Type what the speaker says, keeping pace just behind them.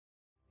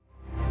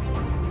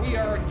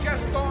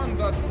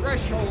the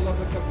threshold of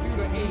the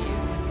computer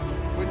age,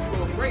 which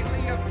will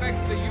greatly affect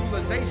the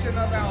utilization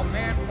of our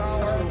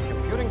manpower. The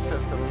computing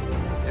system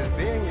is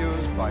being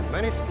used by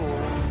many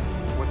schools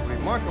with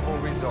remarkable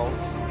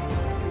results.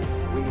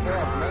 We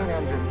have main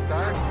engine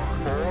start.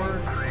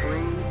 4, 3,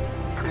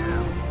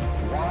 2,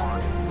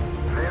 1,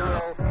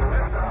 0.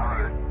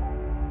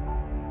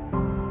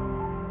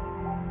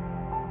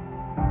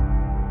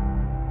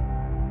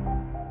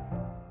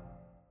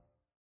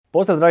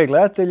 Pozdrav dragi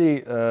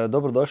gledatelji,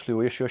 dobrodošli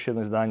u još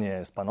jedno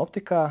izdanje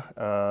Spanoptika.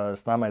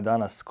 S nama je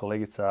danas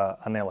kolegica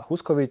Anela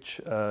Husković,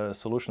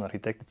 solution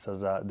arhitektica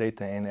za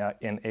Data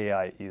and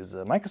AI iz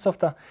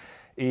Microsofta.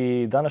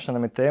 I današnja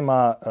nam je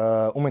tema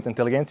umjetna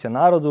inteligencija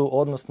narodu,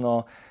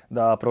 odnosno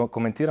da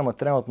prokomentiramo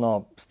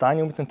trenutno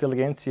stanje umjetne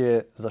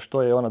inteligencije, za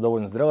što je ona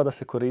dovoljno zrela da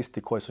se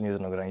koristi, koje su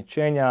njezine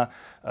ograničenja,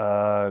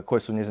 koje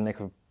su njezine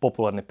neke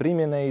popularne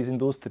primjene iz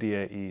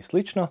industrije i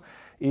slično.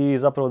 I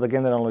zapravo da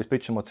generalno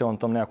ispričamo o cijelom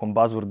tom nekakvom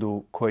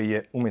buzzwordu koji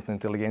je umjetna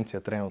inteligencija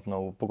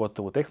trenutno,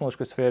 pogotovo u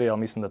tehnološkoj sferi, ali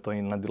mislim da to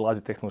i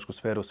nadilazi tehnološku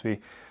sferu.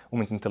 Svi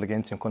umjetnu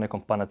inteligencijom kao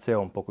nekom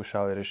panaceom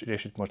pokušavaju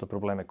riješiti možda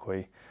probleme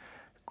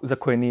za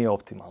koje nije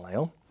optimalna,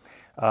 jel?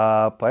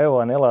 Pa evo,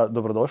 Anela,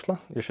 dobrodošla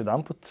još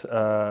jedanput.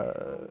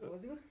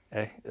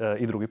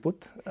 I drugi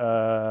put.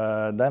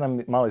 Daj nam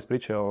malo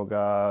ispričaj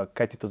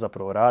kaj ti to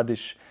zapravo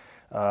radiš,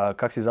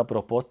 kako si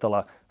zapravo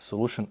postala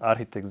solution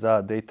architect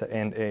za Data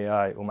and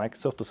AI u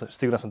Microsoftu.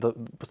 Siguran sam da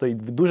postoji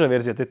duža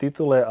verzija te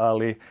titule,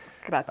 ali...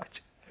 Kratko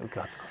ću.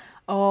 Kratko.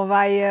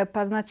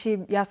 Pa znači,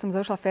 ja sam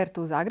završila FERT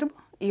u Zagrebu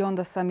i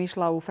onda sam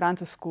išla u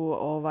Francusku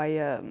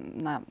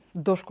na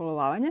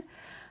doškolovanje.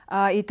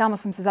 I tamo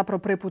sam se zapravo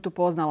prvi put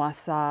upoznala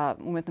sa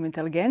umjetnom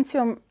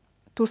inteligencijom.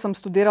 Tu sam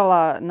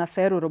studirala na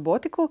FER-u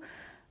robotiku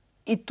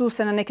i tu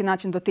se na neki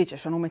način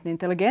dotičeš umjetne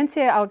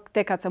inteligencije, ali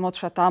tek kad sam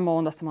otišla tamo,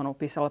 onda sam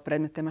upisala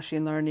predmete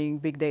machine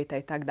learning, big data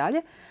i tak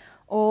dalje.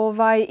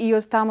 I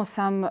od tamo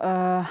sam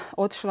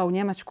otišla u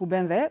Njemačku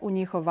BMW, u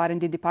njihov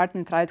R&D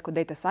department, raditi kao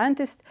data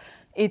scientist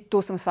i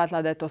tu sam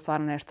shvatila da je to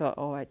stvarno nešto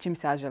čim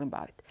se ja želim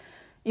baviti.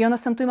 I onda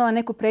sam tu imala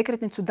neku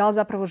prekretnicu da li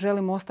zapravo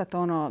želim ostati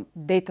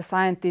data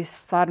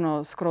scientist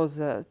stvarno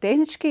skroz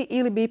tehnički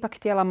ili bi ipak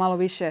htjela malo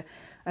više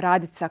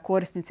raditi sa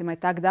korisnicima i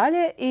tak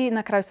dalje. I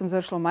na kraju sam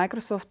završila u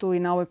Microsoftu i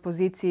na ovoj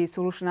poziciji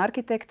solution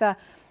arhitekta.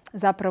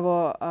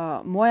 Zapravo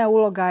moja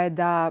uloga je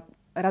da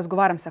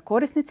razgovaram sa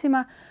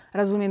korisnicima,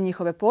 razumijem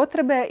njihove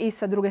potrebe i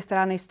sa druge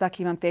strane isto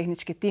tako imam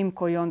tehnički tim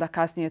koji onda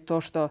kasnije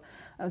to što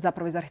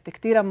zapravo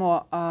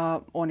izarhitektiramo,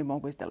 oni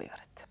mogu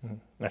izdeliverati.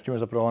 Znači imaš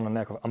zapravo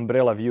nekakav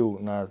umbrella view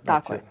na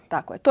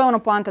Tako je. To je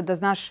poanta da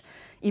znaš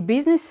i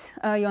biznis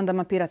i onda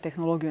mapira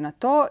tehnologiju na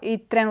to. I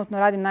trenutno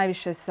radim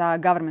najviše sa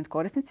government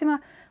korisnicima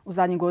u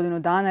zadnjih godinu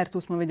dana jer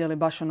tu smo vidjeli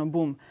baš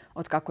boom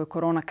od kako je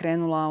korona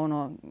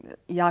krenula.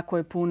 Jako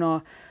je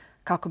puno,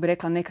 kako bi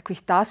rekla,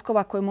 nekakvih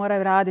taskova koje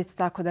moraju raditi,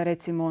 tako da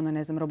recimo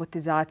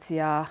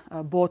robotizacija,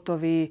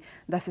 botovi,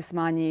 da se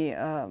smanji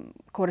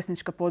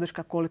korisnička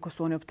podrška, koliko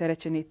su oni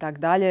opterećeni i tak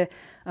dalje,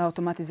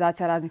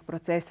 automatizacija raznih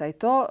procesa i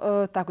to.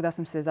 Tako da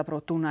sam se zapravo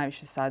tu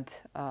najviše sad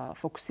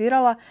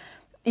fokusirala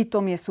i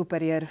to mi je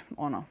super jer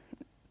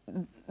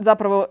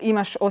zapravo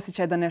imaš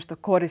osjećaj da nešto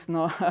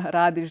korisno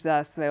radiš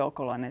za sve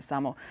okolo, a ne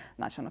samo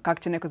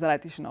kako će neko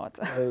zaraditi više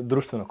novaca.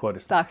 Društveno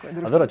korisno. Tako je,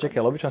 društveno. A dobro, čekaj,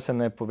 ali obično se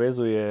ne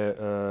povezuje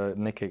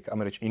neke,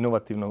 ajmo reći,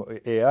 inovativno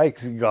AI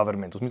s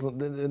government. U smislu,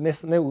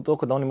 ne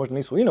toliko da oni možda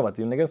nisu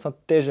inovativni, nego jednostavno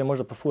teže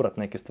možda pofurati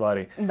neke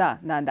stvari. Da.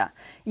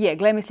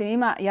 Gle,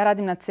 mislim, ja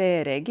radim na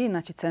CE regiji,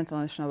 znači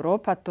Centralna Istočna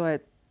Europa, to je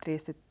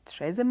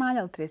 36 zemalja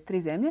ili 33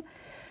 zemlje.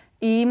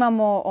 I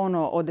imamo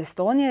od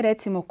Estonije,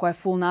 recimo, koja je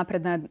full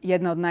napredna,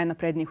 jedna od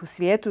najnaprednijih u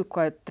svijetu i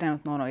koja je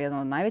trenutno jedan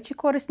od najvećih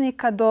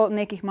korisnika, do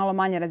nekih malo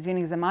manje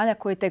razvijenih zemalja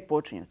koji tek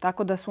počinju.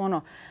 Tako da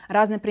su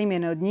razne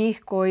primjene od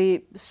njih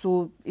koji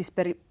su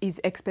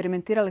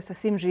eksperimentirali sa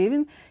svim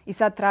živim i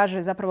sad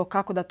traže zapravo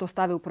kako da to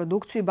stave u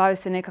produkciju i bave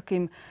se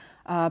nekakvim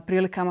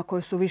prilikama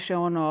koje su više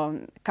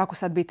kako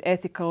sad biti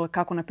ethical,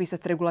 kako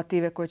napisati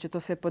regulative koje će to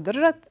sve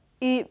podržati.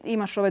 I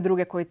imaš ove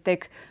druge koji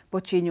tek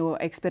počinju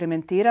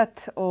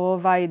eksperimentirati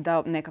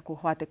da nekako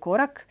uhvate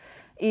korak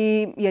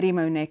jer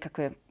imaju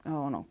nekakve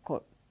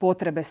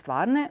potrebe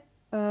stvarne.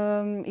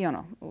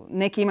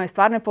 Neki imaju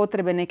stvarne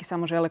potrebe, neki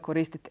samo žele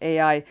koristiti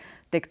AI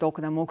tek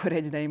toliko da mogu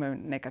reći da imaju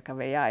nekakav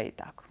AI i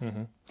tako.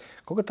 Mm-hmm.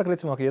 Koliko tako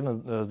recimo ako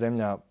jedna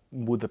zemlja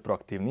bude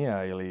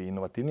proaktivnija ili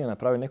inovativnija,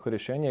 napravi neko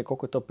rješenje,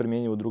 koliko je to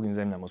primjenjivo u drugim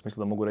zemljama? U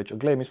smislu da mogu reći,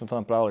 gle, mi smo to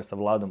napravili sa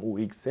vladom u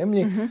X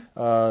zemlji,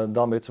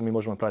 da li recimo mi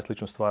možemo napraviti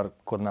sličnu stvar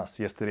kod nas?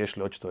 Jeste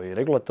riješili očito i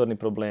regulatorni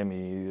problem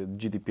i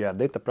GDPR,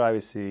 data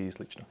privacy i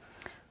slično?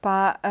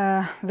 Pa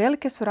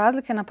velike su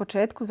razlike na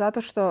početku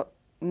zato što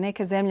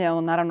neke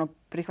zemlje naravno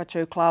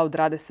prihvaćaju cloud,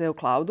 rade sve u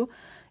cloudu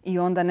i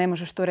onda ne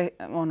možeš to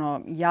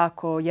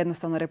jako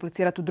jednostavno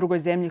replicirati u drugoj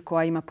zemlji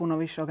koja ima puno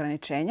više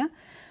ograničenja.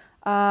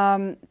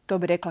 To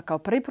bi rekla kao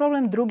prvi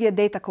problem. Drugi je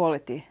data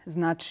quality.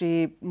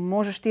 Znači,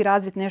 možeš ti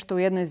razviti nešto u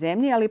jednoj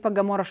zemlji, ali ipak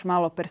ga moraš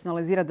malo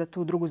personalizirati za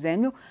tu drugu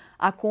zemlju.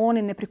 Ako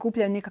oni ne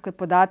prikupljaju nikakve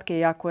podatke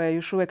i ako je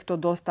još uvijek to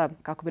dosta,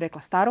 kako bi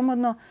rekla,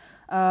 staromodno,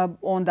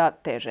 onda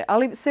teže.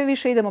 Ali sve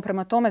više idemo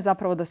prema tome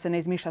zapravo da se ne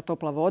izmišlja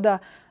topla voda.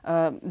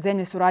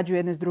 Zemlje surađuju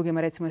jedne s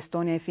drugima, recimo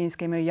Estonija i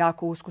Finska imaju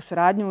jako usku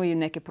suradnju i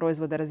neke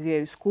proizvode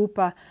razvijaju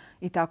skupa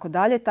i tako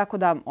dalje. Tako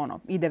da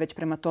ide već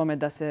prema tome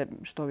da se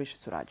što više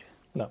surađuje.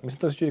 Da, mislim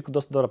to se čini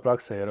dosta dobra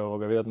praksa jer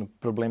vjerojatno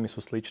problemi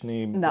su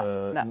slični,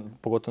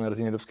 pogotovo na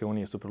razini Europske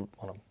unije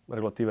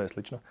regulativa je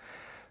slična.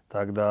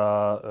 Tako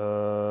da,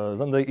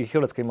 znam da i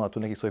Hrvatska imala tu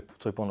neki svoj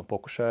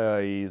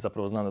pokušaja i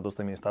zapravo znam da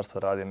dosta ministarstva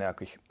radi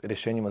nekakvih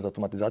rješenjima za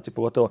automatizaciju,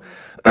 pogotovo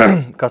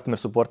customer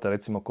supporta,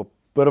 recimo ko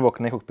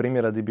prvog nekog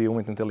primjera gdje bi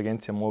umjetna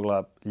inteligencija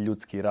mogla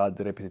ljudski rad,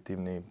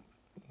 repetitivni,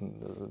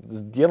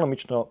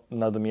 djelomično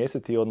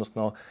nadomjestiti,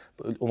 odnosno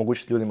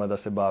omogućiti ljudima da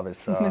se bave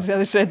sa... Ne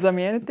želiš reći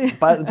zamijeniti?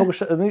 Pa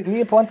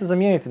nije poanta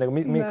zamijeniti, nego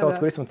mi kao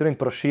koristimo termin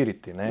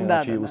proširiti. Ne?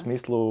 Znači u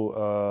smislu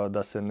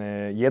da se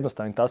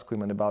jednostavnim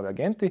taskovima ne bave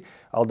agenti,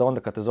 ali da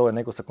onda kad te zove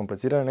neko sa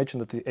kompliciranim nečim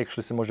da ti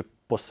actually se može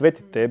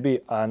posvetiti tebi,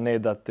 a ne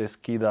da te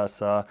skida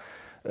sa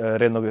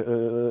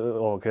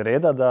ovog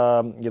reda,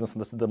 da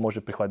jednostavno da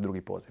može prihvatiti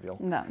drugi poziv. Jel?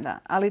 Da.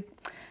 Ali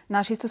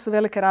isto su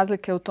velike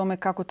razlike u tome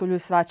kako to ljudi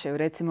shvaćaju.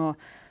 Recimo,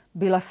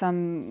 bila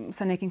sam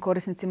sa nekim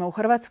korisnicima u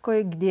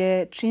Hrvatskoj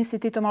gdje čim si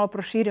ti to malo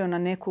proširio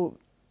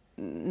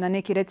na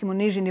neki recimo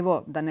niži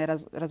nivo, da ne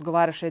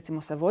razgovaraš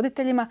recimo sa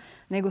voditeljima,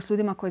 nego s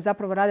ljudima koji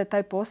zapravo rade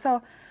taj posao,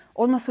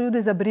 odmah su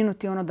ljudi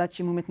zabrinuti da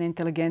će im umjetna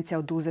inteligencija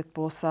oduzeti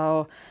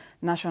posao.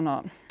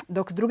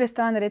 Dok s druge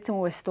strane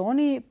recimo u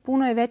Estoniji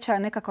puno je veća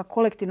nekakva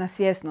kolektivna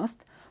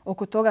svjesnost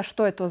oko toga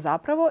što je to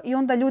zapravo i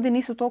onda ljudi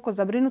nisu toliko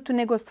zabrinuti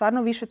nego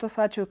stvarno više to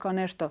shvaćaju kao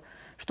nešto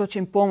što će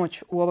im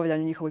pomoći u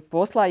obavljanju njihovih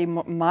posla i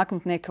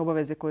maknuti neke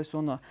obaveze koje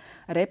su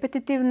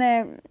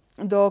repetitivne,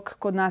 dok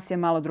kod nas je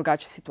malo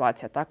drugačija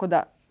situacija. Tako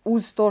da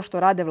uz to što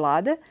rade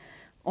vlade,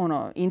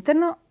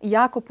 interno,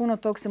 jako puno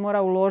tog se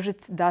mora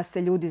uložiti da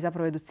se ljudi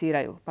zapravo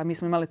educiraju. Pa mi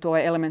smo imali to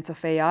Elements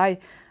of AI,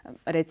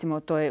 recimo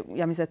to je,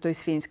 ja mislim da je to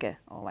iz Finske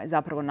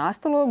zapravo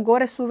nastalo.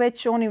 Gore su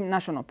već oni,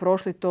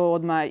 prošli to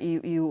odmah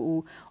i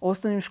u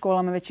osnovnim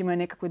školama već imaju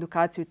nekakvu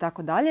edukaciju i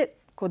tako dalje.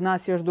 Kod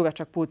nas je još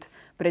dugačak put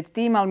pred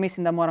tim, ali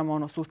mislim da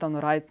moramo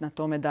sustavno raditi na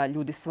tome da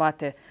ljudi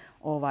shvate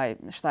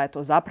šta je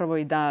to zapravo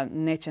i da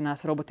neće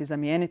nas roboti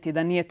zamijeniti,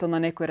 da nije to na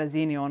nekoj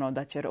razini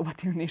da će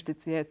roboti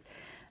uništiti svijet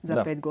za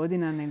 5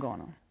 godina, nego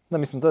Da,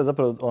 mislim, to je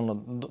zapravo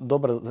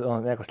dobra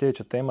nekakva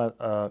sljedeća tema.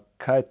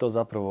 Kaj je to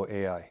zapravo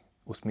AI?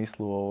 U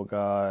smislu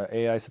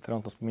AI se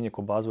trenutno spominje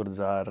kao buzzword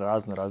za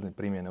razne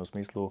primjene, u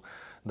smislu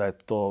da je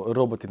to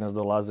roboti nas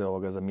dolaze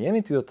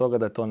zamijeniti, do toga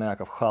da je to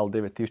nekakav HAL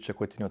 9000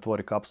 koji ti ne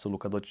otvori kapsulu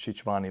kad doćeš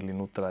ići van ili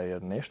nutra je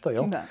nešto,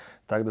 jel? Da.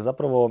 Tako da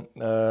zapravo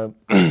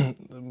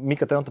mi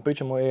kad trenutno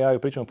pričamo o AI-u,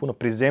 pričamo puno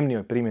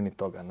prizemnijoj primjeni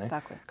toga, ne?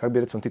 Tako je. Kako bi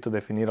recimo ti to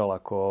definirala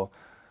ako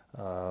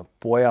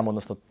pojam,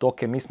 odnosno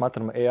toke mi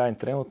smatramo AI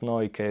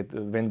trenutno i kaj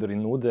vendori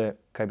nude,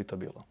 kaj bi to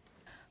bilo?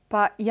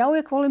 Pa ja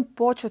uvijek volim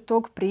poći od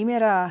tog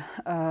primjera,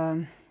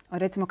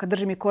 recimo kad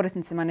držim i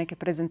korisnicima neke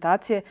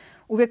prezentacije,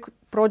 uvijek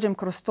prođem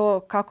kroz to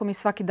kako mi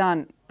svaki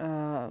dan,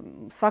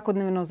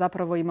 svakodnevno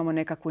zapravo imamo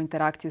nekakvu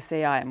interakciju s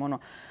AI-em.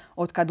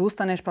 Od kad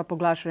ustaneš pa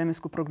pogledaš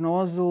vremensku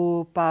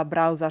prognozu, pa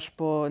brauzaš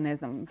po,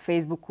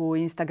 Facebooku,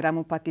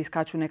 Instagramu, pa ti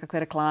iskaču nekakve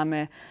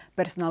reklame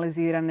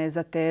personalizirane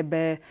za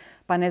tebe,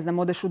 pa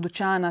odeš u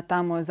dućana,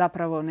 tamo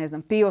zapravo,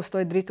 pio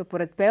stoji drito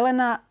pored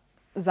pelena,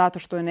 zato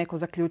što je neko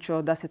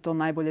zaključio da se to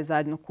najbolje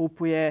zajedno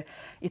kupuje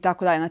i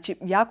tako dalje. Znači,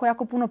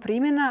 jako puno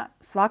primjena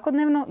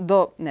svakodnevno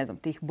do,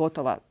 tih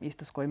botova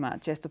isto s kojima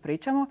često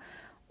pričamo.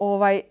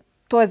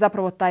 To je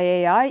zapravo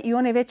taj AI i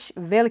on je već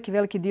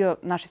veliki dio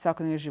naših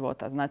svakodnevnih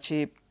života.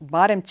 Znači,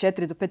 barem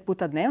 4 do 5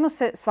 puta dnevno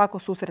se svako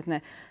susretne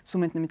s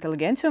umjetnom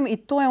inteligencijom i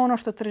to je ono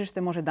što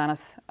tržište može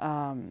danas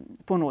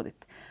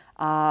ponuditi.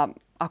 A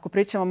ako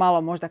pričamo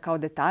malo možda kao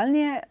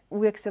detaljnije,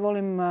 uvijek se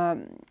volim...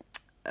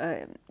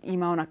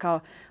 ima ona kao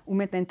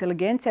umjetna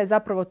inteligencija je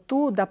zapravo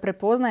tu da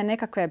prepoznaje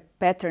nekakve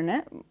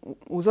patterne,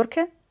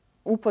 uzorke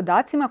u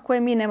podacima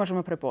koje mi ne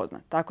možemo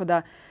prepoznati. Tako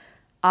da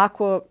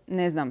ako,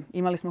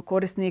 imali smo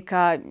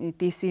korisnika i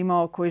ti si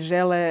imao koji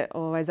žele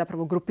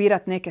zapravo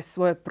grupirati neke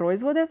svoje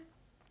proizvode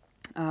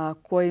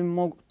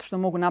što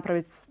mogu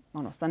napraviti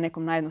sa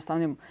nekom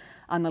najjednostavnijom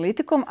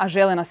analitikom, a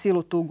žele na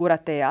silu tu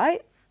gurati AI,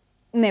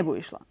 ne bu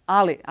išla.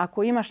 Ali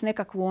ako imaš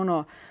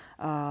nekakvu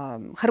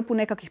hrpu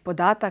nekakvih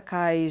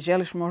podataka i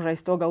želiš možda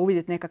iz toga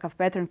uvidjeti nekakav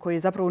pattern koji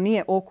zapravo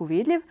nije oku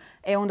vidljiv,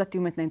 onda ti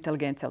umjetna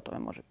inteligencija u tome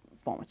može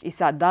pomoći. I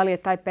sad, da li je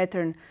taj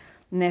pattern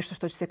nešto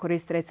što će se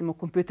koristiti recimo u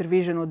computer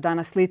visionu, da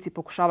na slici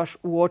pokušavaš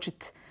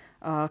uočiti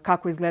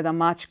kako izgleda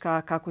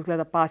mačka, kako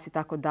izgleda pas i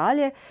tako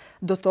dalje,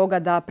 do toga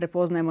da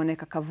prepoznajemo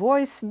nekakav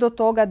voice, do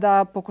toga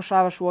da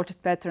pokušavaš uočiti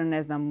pattern,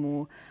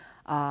 u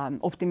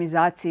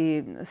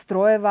optimizaciji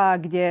strojeva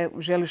gdje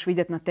želiš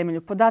vidjeti na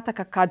temelju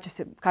podataka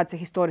kad se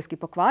historijski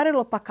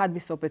pokvarilo, pa kad bi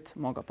se opet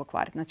mogao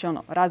pokvariti. Znači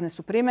razne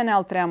su primjene,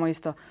 ali trebamo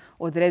isto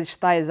odrediti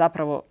šta je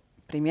zapravo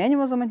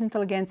primjenjivo za umjetnu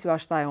inteligenciju, a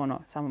šta je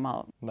samo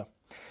malo. Da.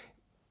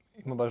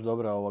 Ima baš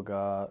dobra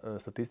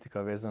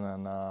statistika vezana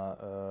na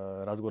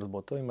razgovor s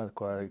botovima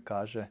koja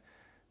kaže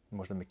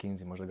možda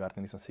McKinsey, možda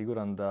Gartner, nisam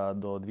siguran, da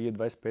do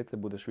 2025.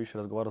 budeš više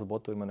razgovarao s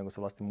botovima nego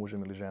sa vlastnim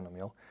mužem ili ženom,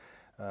 jel?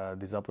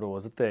 Di zapravo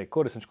za te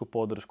korisničku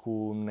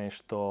podršku,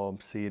 nešto,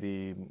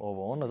 Siri,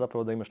 ovo ono,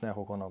 zapravo da imaš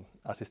nekakvog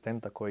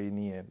asistenta koji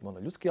nije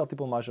ljudski, ali ti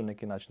pomaže na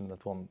neki način na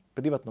tvom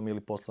privatnom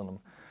ili poslovnom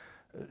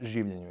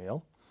življenju, jel?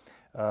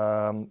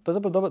 To je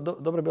zapravo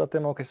dobra bila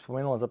tema kad si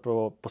spomenula,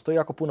 zapravo postoji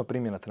jako puno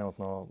primjena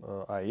trenutno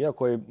AI-a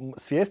koji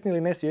svjesni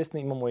ili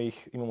nesvjesni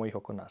imamo ih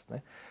oko nas,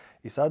 ne?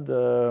 I sad,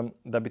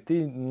 da bi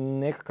ti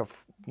nekakav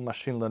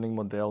machine learning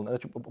model,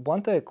 znači,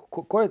 poanta je,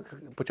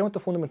 po čemu je to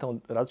fundamentalno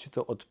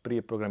različito od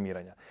prije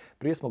programiranja?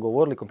 Prije smo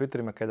govorili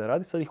kompjuterima kada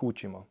radi, sad ih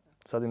učimo.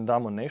 Sad im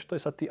damo nešto i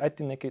sad ti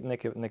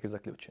neke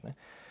zaključi, ne?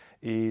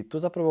 I tu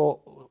zapravo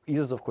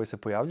izazov koji se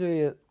pojavljuje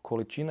je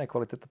količina i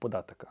kvaliteta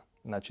podataka.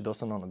 Znači,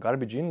 doslovno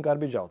garbage in,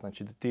 garbage out.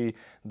 Znači,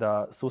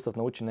 da sustav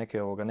nauči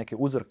neke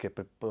uzorke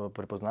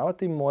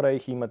prepoznavati, mora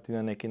ih imati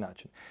na neki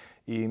način.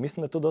 I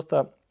mislim da to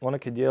dosta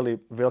onake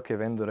dijeli velike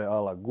vendore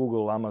ala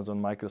Google, Amazon,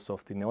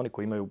 Microsoft i oni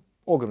koji imaju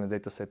ogromne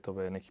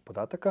datasetove nekih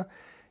podataka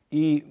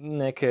i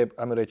neke,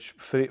 ajmo reći,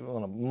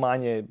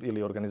 manje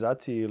ili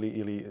organizacije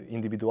ili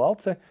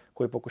individualce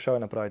koji pokušavaju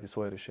napraviti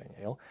svoje rješenje,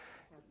 jel?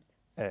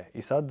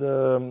 I sad,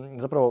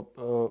 zapravo,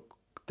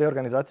 te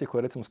organizacije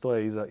koje recimo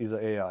stoje iza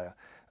AI-a,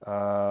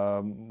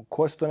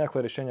 koje su to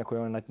nekakve rješenja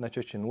koje one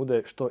najčešće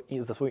nude, što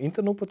za svoju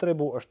internu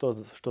upotrebu, a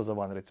što za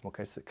van, recimo,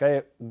 kaj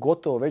je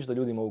gotovo već da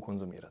ljudi mogu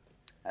konzumirati?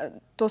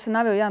 To se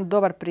naveo jedan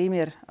dobar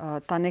primjer,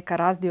 ta neka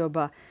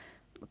razdioba,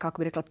 kako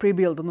bi rekla,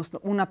 pre-build, odnosno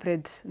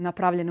unaprijed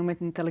napravljene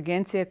umjetne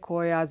inteligencije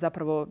koja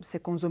zapravo se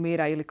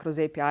konzumira ili kroz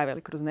API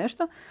ili kroz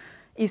nešto.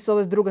 I s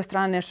ove druge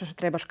strane nešto što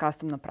trebaš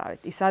custom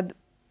napraviti. I sad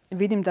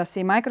vidim da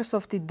se i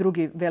Microsoft i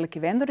drugi veliki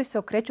vendori se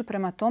okreću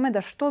prema tome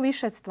da što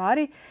više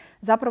stvari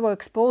zapravo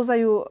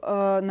ekspozaju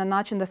na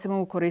način da se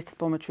mogu koristiti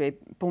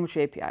pomoću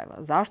API-eva.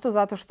 Zašto?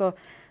 Zato što,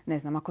 ne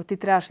znam, ako ti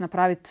trebaš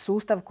napraviti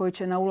sustav koji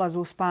će na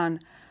ulazu u span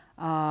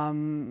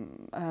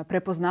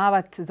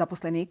prepoznavati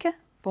zaposlenike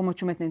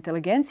pomoću umjetne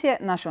inteligencije,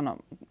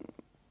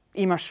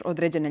 imaš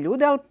određene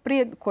ljude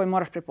koje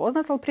moraš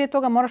prepoznati, ali prije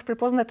toga moraš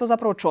prepoznati da je to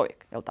zapravo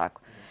čovjek, jel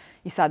tako?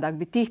 I sad, ako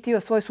bi ti htio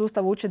svoj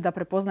sustav učiti da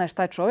prepoznaješ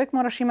taj čovjek,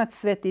 moraš imati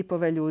sve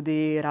tipove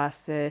ljudi,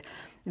 rase,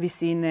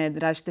 visine,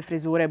 različite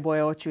frizure,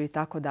 boje očiju i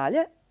tako dalje.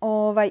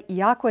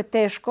 Jako je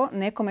teško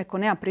nekome ko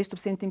nema pristup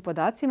svim tim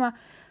podacima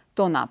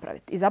to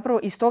napraviti. I zapravo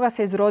iz toga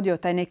se izrodio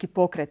taj neki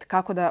pokret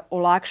kako da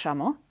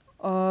olakšamo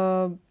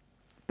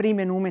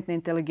primjenu umjetne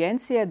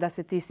inteligencije, da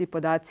se ti svi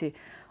podaci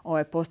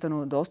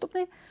postanu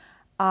dostupni.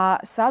 A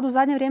sad u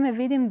zadnje vrijeme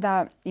vidim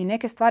da i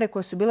neke stvari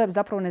koje su bile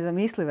zapravo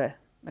nezamislive,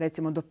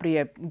 recimo do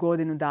prije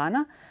godinu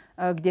dana,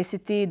 gdje si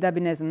ti da bi,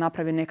 ne znam,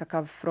 napravio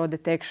nekakav fraud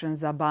detection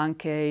za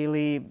banke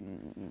ili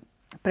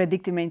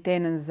predictive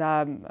maintenance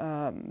za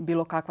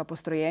bilo kakva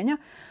postrojenja,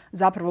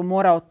 zapravo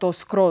morao to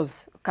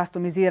skroz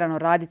customizirano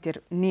raditi jer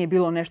nije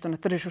bilo nešto na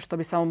tržištu što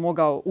bi samo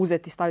mogao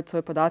uzeti i staviti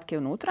svoje podatke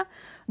unutra,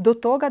 do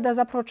toga da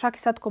zapravo čak i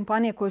sad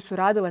kompanije koje su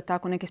radile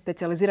tako neke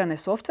specijalizirane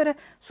softvere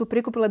su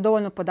prikupile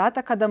dovoljno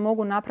podataka da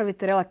mogu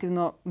napraviti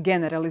relativno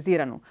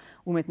generaliziranu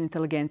umjetnu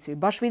inteligenciju. I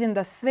baš vidim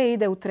da sve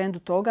ide u trendu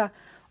toga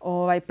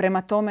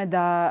prema tome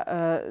da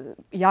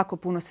jako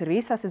puno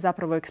servisa se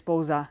zapravo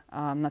ekspoza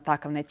na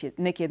takav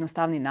neki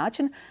jednostavni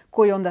način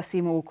koji onda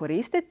svi mogu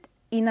koristiti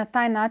i na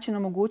taj način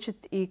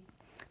omogućiti i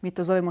mi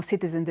to zovemo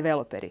citizen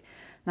developeri.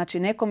 Znači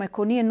nekome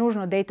ko nije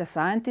nužno data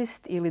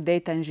scientist ili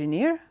data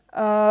engineer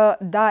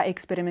da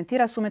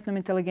eksperimentira s umjetnom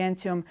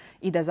inteligencijom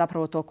i da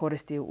zapravo to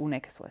koristi u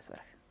neke svoje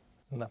svrhe.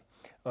 Da.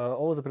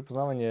 Ovo za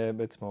prepoznavanje,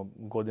 recimo,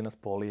 godina,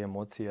 spoli,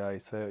 emocija i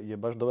sve je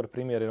baš dobar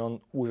primjer jer on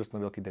užasno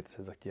veliki data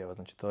se zahtijeva.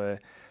 Znači to je,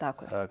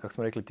 kako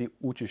smo rekli, ti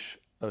učiš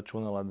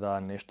računala da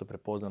nešto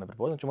prepozna, ne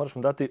prepozna. Znači moraš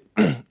mu dati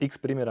x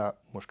primjera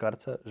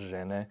muškarca,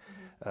 žene,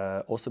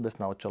 osobe s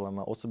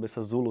naočalama, osobe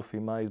sa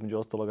zulufima, između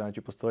ostaloga.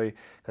 Znači postoji,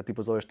 kad ti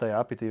pozoveš taj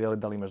API, ti veli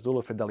da li imaš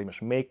zulufe, da li imaš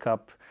make-up,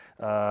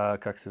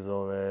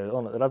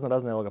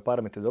 razne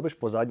parametre dobiš.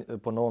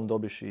 Po novom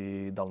dobiš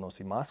i da li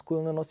nosi masku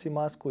ili ne nosi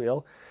masku, jel?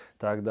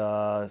 Tako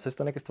da sve su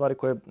to neke stvari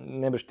koje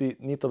ne biš ti,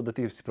 nije to da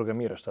ti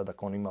programiraš sad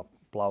ako on ima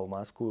plavu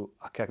masku,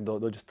 a kak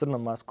dođe s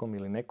crnom maskom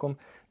ili nekom,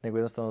 nego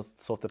jednostavno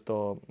software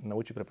to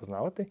nauči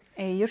prepoznavati.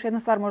 Još jedna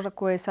stvar možda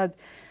koju sad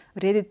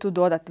vrijedi tu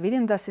dodati.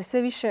 Vidim da se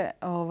sve više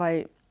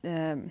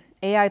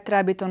AI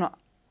treba biti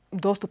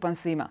dostupan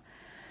svima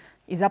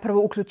i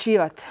zapravo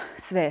uključivati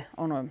sve.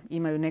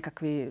 Imaju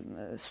nekakvi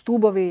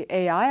stubovi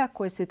AI-a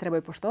koje svi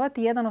trebaju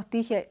poštovati. Jedan od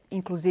tih je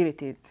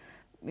inclusivity,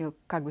 ili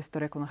kako bi se to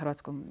reklo na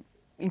hrvatskom,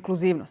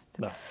 inkluzivnost.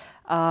 Da.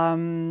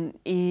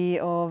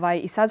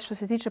 I sad što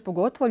se tiče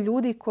pogotovo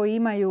ljudi koji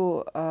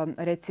imaju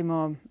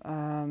recimo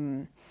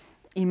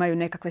imaju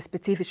nekakve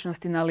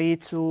specifičnosti na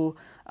licu,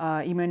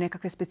 imaju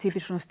nekakve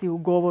specifičnosti u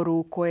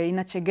govoru koje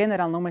inače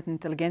generalno umjetna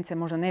inteligencija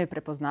možda ne bi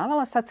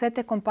prepoznavala. Sad sve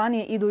te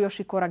kompanije idu još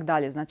i korak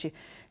dalje. Znači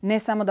ne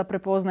samo da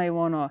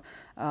prepoznaju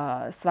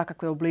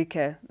svakakve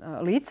oblike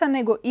lica,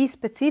 nego i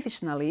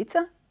specifična lica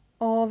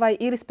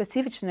ili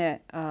specifične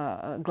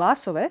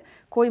glasove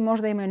koji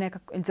možda imaju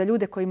za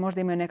ljude koji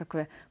možda imaju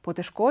nekakve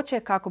poteškoće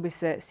kako bi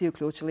se svi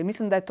uključili.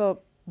 Mislim da je to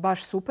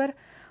baš super.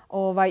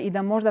 I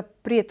da možda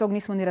prije tog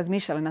nismo ni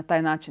razmišljali na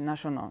taj način,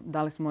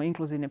 da li smo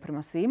inkluzivni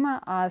prema svima,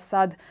 a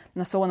sad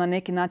nas ovo na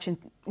neki način,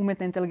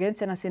 umjetna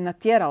inteligencija nas je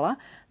natjerala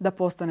da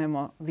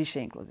postanemo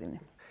više inkluzivni.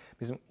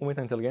 Mislim,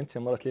 umjetna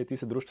inteligencija mora slijediti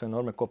iste društvene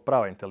norme kao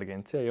prava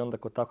inteligencija i onda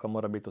kao takva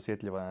mora biti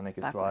osjetljiva na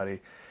neke stvari.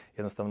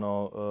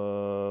 Jednostavno,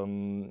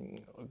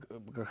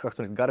 kako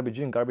smo rekli,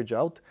 garbage in, garbage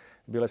out.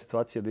 Bila je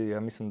situacija gdje ja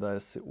mislim da je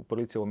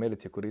policija u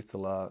Americi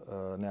koristila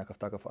nekakav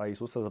takav AI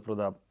sustav zapravo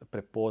da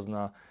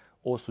prepozna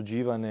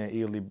osuđivane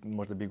ili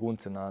možda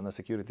bjegunce na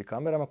security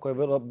kamerama koja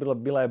je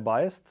bila je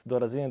biased do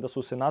razine da su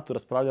u Senatu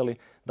raspravljali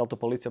da li to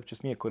policija uopće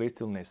smije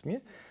koristiti ili ne smije.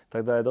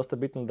 Tako da je dosta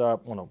bitno da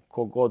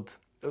kogod...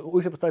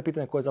 Uvijek se postavi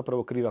pitanje ko je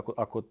zapravo kriv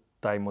ako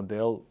taj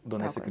model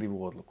donese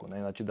krivu odluku. Ne?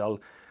 Znači da li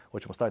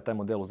hoćemo staviti taj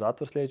model u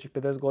zatvor sljedećih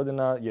 50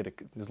 godina jer je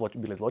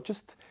bila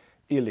zločest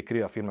ili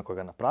kriva firma koja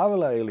ga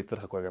napravila ili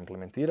tvrtka koja ga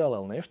implementirala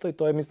ili nešto i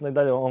to je mislim da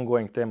je dalje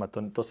ongoing tema,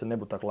 to se ne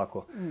bu tako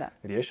lako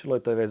riješilo i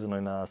to je vezano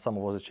i na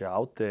samovozeće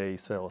aute i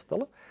sve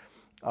ostalo.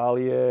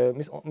 Ali je,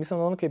 mislim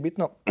da ono je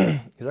bitno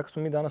i zato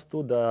smo mi danas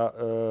tu da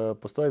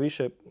postoje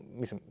više,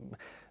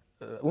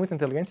 umjetna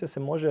inteligencija se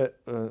može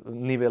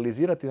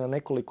nivelizirati na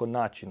nekoliko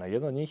načina.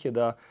 Jedan od njih je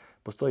da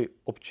postoji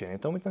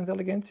općenita umjetna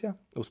inteligencija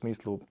u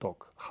smislu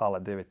tog HALA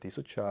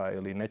 9000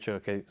 ili nečega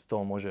kaj s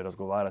tom može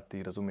razgovarati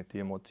i razumjeti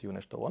emociju,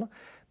 nešto ono.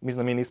 Mislim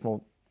da mi nismo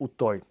u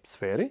toj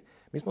sferi.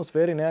 Mi smo u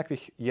sferi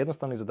nekakvih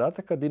jednostavnih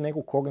zadataka gdje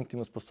neku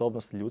kognitivnu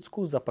sposobnost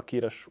ljudsku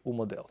zapakiraš u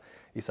model.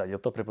 I sad, je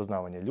li to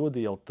prepoznavanje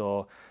ljudi, je li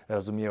to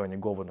razumijevanje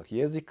govornog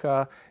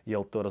jezika, je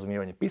li to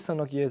razumijevanje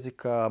pisanog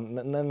jezika,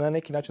 na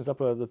neki način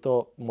zapravo da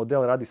to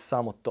model radi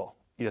samo to.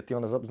 I da ti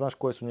onda znaš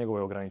koje su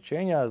njegove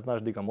ograničenja,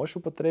 znaš di ga možeš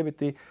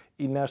upotrebiti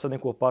i nemaš sad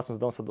neku opasnost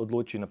da on sad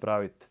odluči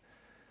napraviti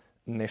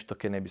nešto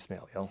ke ne bi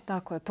smjeli. Jel?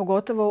 Tako je,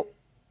 pogotovo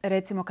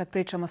recimo kad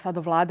pričamo sad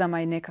o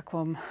vladama i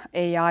nekakvom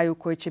AI-u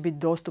koji će biti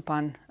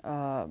dostupan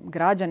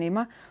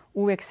građanima,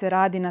 uvijek se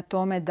radi na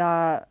tome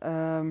da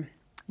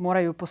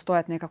moraju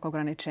postojati nekakva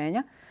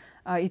ograničenja.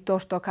 I to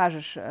što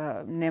kažeš,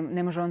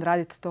 ne može on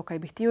raditi to kaj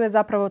bi htio je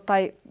zapravo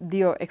taj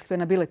dio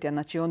explainability.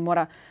 Znači on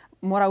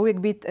mora uvijek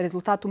biti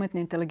rezultat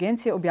umjetne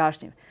inteligencije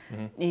objašnjiv.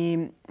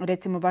 I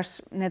recimo baš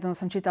nedavno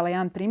sam čitala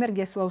jedan primjer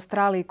gdje su u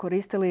Australiji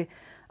koristili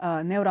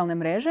neuralne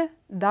mreže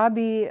da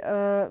bi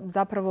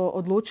zapravo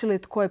odlučili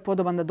tko je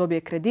podoban da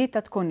dobije kredit,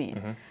 a tko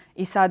nije.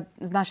 I sad,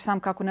 znaš sam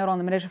kako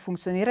neuralne mreže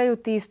funkcioniraju,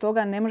 ti iz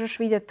toga ne možeš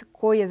vidjeti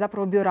koji je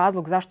zapravo bio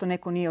razlog zašto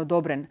neko nije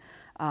odobren,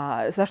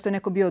 zašto je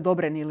neko bio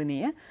odobren ili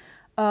nije.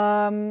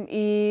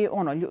 I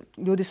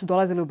ljudi su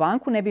dolazili u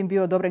banku, ne bi im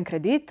bio odobren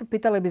kredit,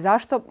 pitali bi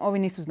zašto, ovi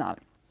nisu znali.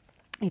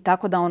 I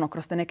tako da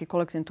kroz te neke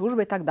kolektivne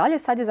tužbe i tako dalje,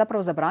 sad je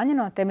zapravo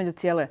zabranjeno na temelju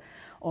cijele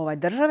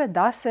države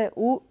da se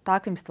u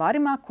takvim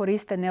stvarima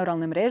koriste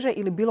neuralne mreže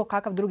ili bilo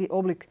kakav drugi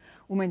oblik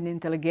umjetne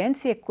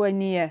inteligencije koji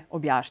nije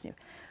objašnjiv.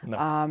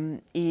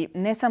 I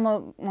ne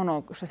samo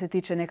što se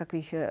tiče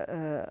nekakvih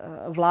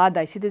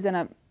vlada i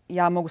citizena,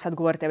 ja mogu sad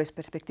govoriti iz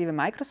perspektive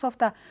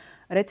Microsofta,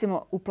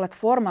 recimo u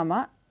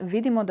platformama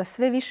vidimo da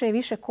sve više i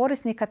više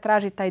korisnika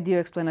traži taj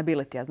dio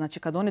explainability. Znači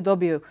kad oni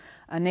dobiju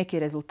neki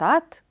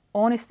rezultat,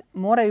 oni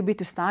moraju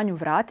biti u stanju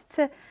vratiti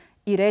se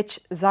i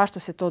reći zašto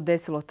se to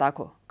desilo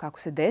tako kako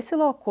se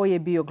desilo, koji je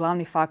bio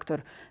glavni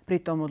faktor pri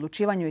tom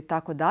odlučivanju i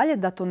tako dalje,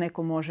 da to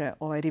neko može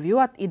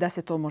reviewat i da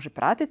se to može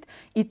pratiti.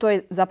 I to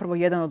je zapravo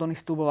jedan od onih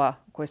stubova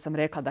koje sam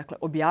rekla. Dakle,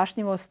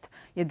 objašnjivost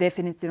je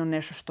definitivno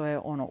nešto što je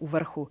u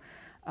vrhu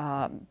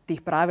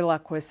tih pravila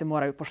koje se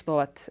moraju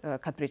poštovati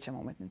kad pričamo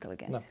o umjetnoj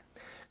inteligenciji.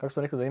 Kako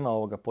smo rekli da ima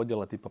ovoga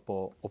podjela tipa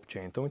po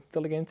općenito umjetne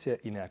inteligencije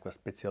i nekakva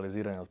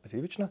specijalizirana ili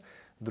specifična,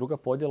 druga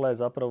podjela je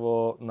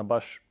zapravo na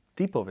baš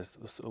tipove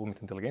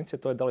umjetne inteligencije,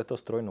 to je da li je to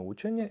strojno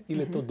učenje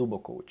ili je to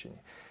duboko učenje.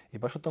 I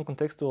baš u tom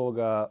kontekstu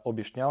ovoga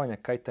objašnjavanja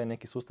kaj taj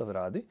neki sustav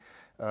radi,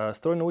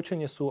 strojno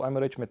učenje su, ajmo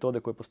reći, metode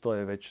koje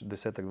postoje već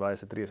 10,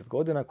 20, 30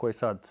 godina, koje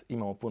sad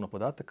imamo puno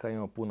podataka,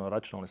 imamo puno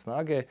računalne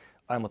snage,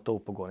 ajmo to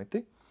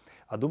upogoniti.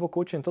 A duboko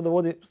učenje to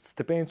dovodi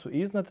stepenicu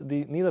iznad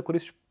gdje nije da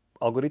koristiš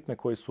algoritme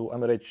koji su,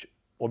 ajmo reći,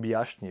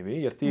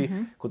 objašnjivi, jer ti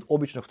kod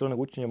običnog strojnog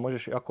učenja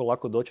možeš jako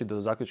lako doći do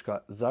zaključka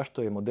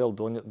zašto je model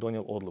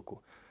donio odluku.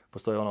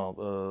 Postoje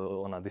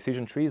ona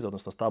decision trees,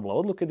 odnosno stabla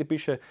odluke gdje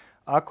piše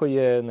ako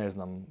je, ne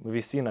znam,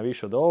 visina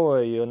više od ovo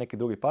i neki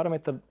drugi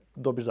parametar,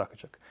 dobiš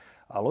zaključak.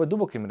 Ali ove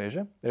duboke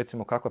mreže,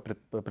 recimo kakva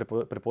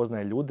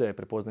prepoznaje ljude,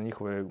 prepoznaje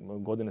njihove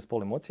godine,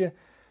 spol, emocije,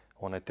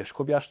 ona je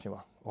teško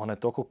objašnjiva. Ona je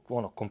toliko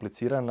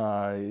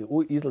komplicirana,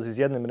 izlazi iz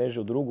jedne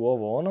mreže u drugu,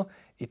 ovo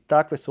i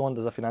takve su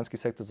onda za financijski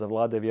sektor, za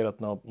vlade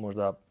vjerojatno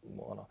možda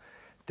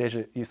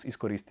teže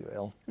iskoristive.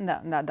 Jel?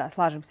 Da,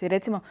 slažem se. I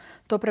recimo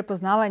to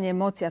prepoznavanje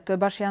emocija, to je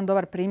baš jedan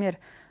dobar primjer.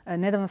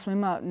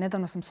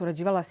 Nedavno sam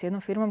surađivala s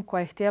jednom firmom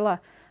koja je htjela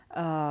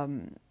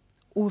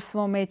u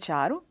svom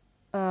HR-u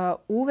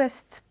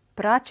uvest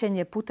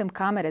praćenje putem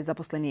kamere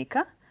zaposlenika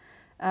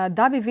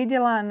da bi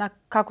vidjela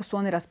kako su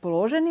oni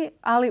raspoloženi,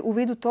 ali u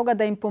vidu toga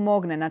da im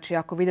pomogne. Znači,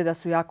 ako vide da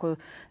su jako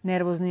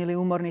nervozni ili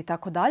umorni i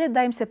tako dalje,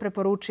 da im se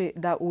preporuči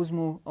da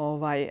uzmu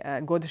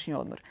godišnji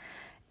odmor.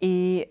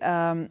 i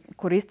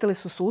koristili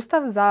su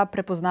sustav za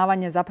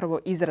prepoznavanje zapravo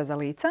izraza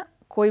lica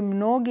koji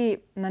mnogi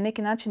na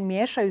neki način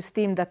miješaju s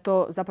tim da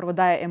to zapravo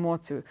daje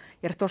emociju.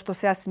 Jer to što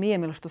se ja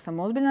smijem ili što sam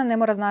ozbiljna ne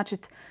mora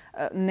značiti,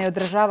 ne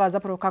odražava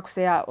zapravo kako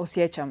se ja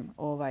osjećam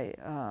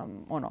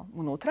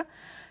unutra.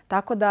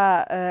 Tako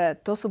da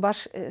to su baš,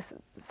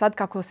 sad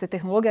kako se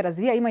tehnologija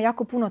razvija, ima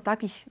jako puno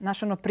takvih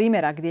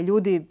primjera gdje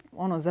ljudi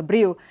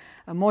zabriju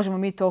možemo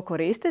mi to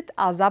koristiti,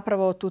 a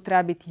zapravo tu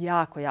treba biti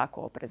jako,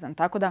 jako oprezan.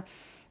 Tako da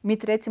mi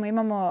recimo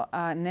imamo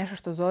nešto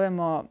što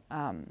zovemo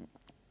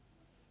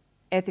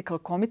Ethical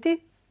Committee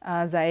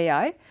za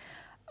AI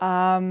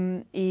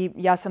i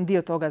ja sam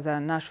dio toga za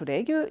našu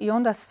regiju i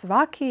onda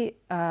svaki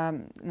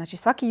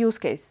use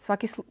case,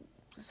 svaki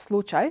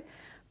slučaj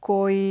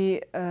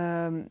koji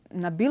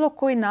na bilo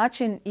koji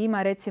način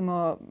ima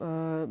recimo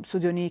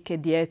sudionike,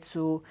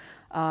 djecu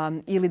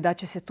ili da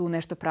će se tu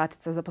nešto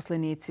pratiti sa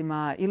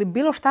zaposlenicima ili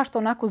bilo šta što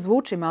onako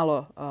zvuči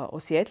malo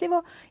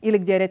osjetljivo ili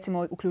gdje je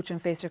recimo uključen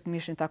face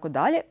recognition i tako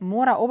dalje,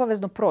 mora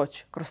obavezno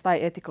proći kroz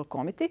taj ethical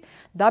committee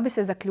da bi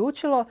se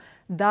zaključilo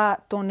da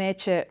to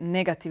neće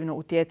negativno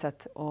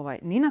utjecati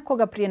ni na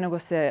koga prije nego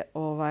se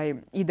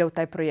ide u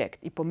taj projekt.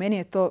 I po meni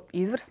je to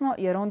izvrsno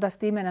jer onda s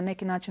time na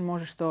neki način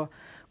možeš to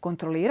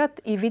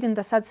kontrolirati i vidim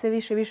da sad sve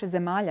više i više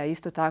zemalja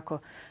isto tako,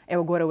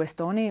 evo gore u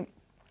Estoniji,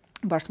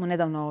 baš smo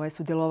nedavno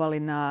sudjelovali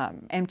na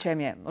MČM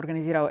je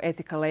organizirao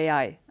Ethical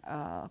AI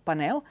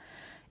panel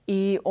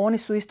i oni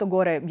su isto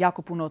gore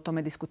jako puno o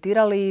tome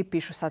diskutirali,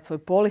 pišu sad svoj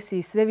policy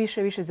i sve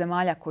više i više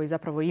zemalja koji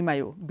zapravo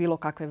imaju bilo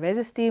kakve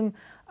veze s tim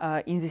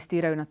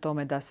inzistiraju na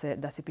tome da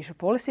se piše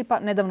policy. Pa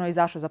nedavno je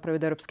izašao zapravo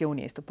od Europske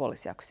unije isto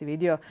policy, ako si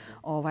vidio,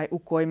 u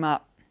kojima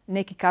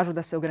neki kažu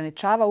da se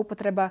ograničava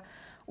upotreba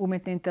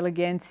umjetne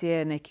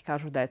inteligencije, neki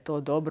kažu da je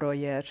to dobro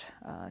jer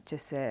će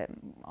se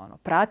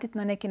pratiti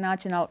na neki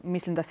način, ali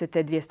mislim da se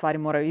te dvije stvari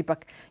moraju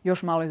ipak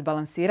još malo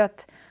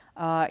izbalansirati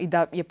i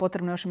da je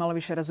potrebno još malo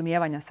više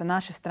razumijevanja sa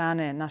naše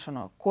strane,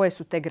 koje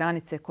su te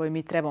granice koje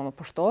mi trebamo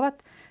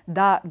poštovati,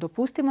 da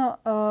dopustimo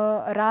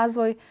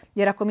razvoj,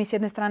 jer ako mi s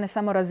jedne strane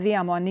samo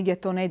razvijamo, a nigdje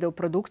to ne ide u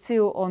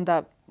produkciju,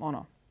 onda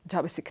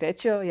džabe si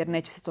krećio jer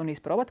neće se to ni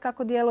isprobati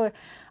kako djeluje,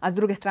 a s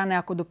druge strane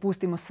ako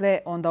dopustimo sve,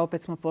 onda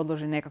opet smo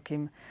podloženi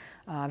nekakvim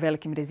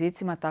velikim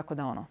rizicima, tako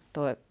da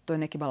to je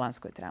neki balans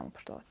koji trebamo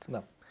poštovati.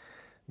 Da.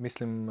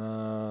 Mislim,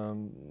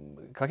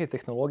 kak je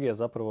tehnologija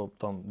zapravo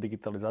tom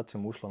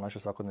digitalizacijom ušla u naše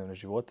svakodnevne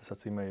živote, sad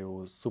svi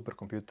imaju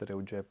superkompjutere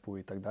u džepu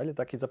i tako dalje,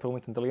 tako je zapravo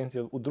umjetna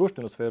inteligencija u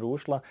društvenu sferu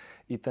ušla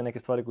i te neke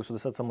stvari koje su do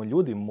sad samo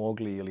ljudi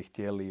mogli ili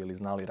htjeli ili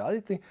znali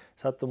raditi,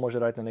 sad to može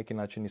raditi na neki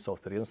način i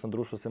software. Jednostavno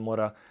društvo se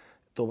mora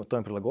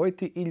tome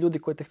prilagoditi i ljudi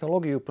koji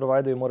tehnologiju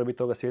provajdaju moraju biti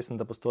toga svjesni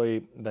da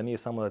postoji, da nije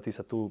samo da ti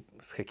sad tu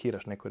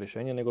shekiraš neko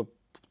rješenje, nego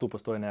tu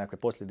postoje nekakve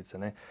posljedice,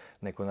 ne?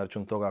 Neko na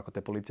račun toga ako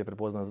te policija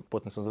prepozna,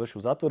 potencijalno završi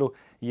u zatvoru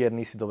jer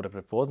nisi dobro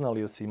prepoznao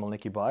ili si imao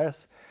neki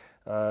bias.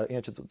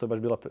 Inače, to je baš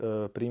bila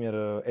primjer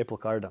Apple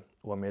Carda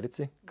u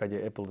Americi, kad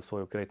je Apple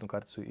svoju kreditnu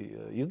karticu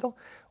izdal.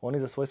 Oni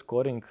za svoj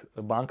scoring,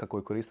 banka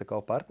koju koriste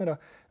kao partnera,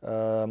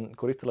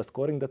 koristila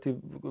scoring da ti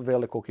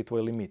vele koliki je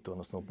tvoj limit,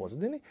 odnosno u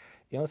pozadini.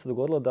 I onda se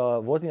dogodilo da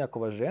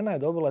voznjakova žena je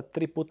dobila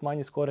 3 puta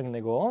manji scoring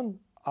nego on,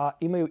 a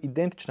imaju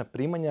identična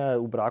primanja,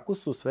 u braku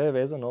su, sve je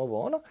vezano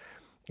ovo ono.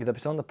 I da bi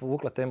se onda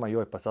povukla tema,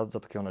 joj, pa sad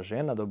zato je ona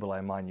žena, dobila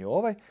je manji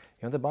ovaj.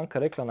 I onda je banka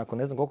rekla nakon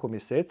ne znam koliko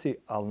mjeseci,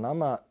 ali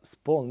nama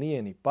spol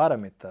nije ni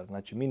parametar,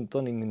 znači mi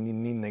to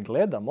ni ne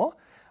gledamo.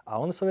 A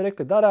onda su ovi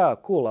rekli, da,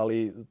 cool,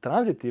 ali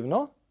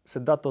tranzitivno se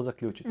da to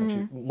zaključiti.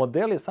 Znači,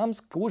 model je sam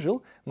skužil,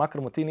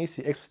 makar mu ti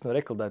nisi eksplicitno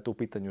rekao da je to u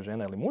pitanju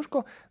žena ili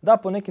muško, da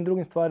po nekim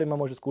drugim stvarima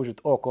može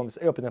skužiti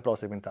i opet napravo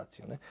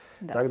segmentaciju. Ne?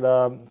 Tako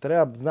da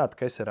treba znati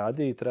kaj se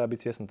radi i treba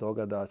biti svjestan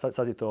toga da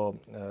sad je to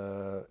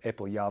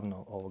Apple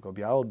javno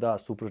objavio, da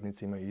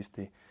supružnici imaju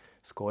isti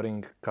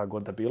scoring kako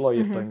god da bilo,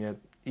 jer to im je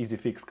easy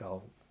fix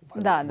kao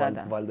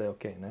valjda je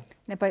okej.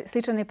 Ne, pa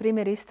sličan je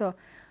primjer isto.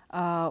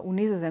 U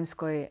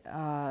Nizozemskoj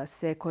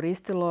se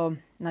koristilo,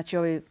 znači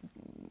ovi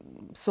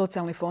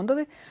socijalni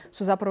fondovi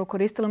su zapravo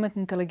koristili umjetnu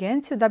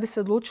inteligenciju da bi se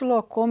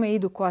odlučilo kome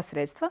idu koja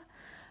sredstva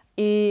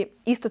i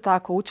isto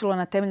tako učilo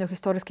na temelju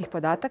historijskih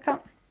podataka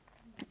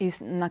i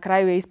na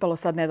kraju je ispalo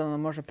sad nedavno,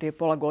 možda prije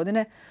pola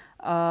godine,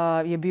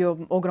 je bio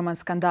ogroman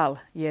skandal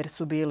jer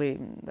su bili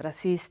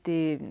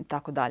rasisti i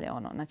tako dalje.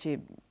 Znači,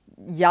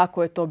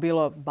 jako je to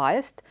bilo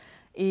biased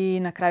i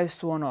na kraju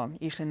su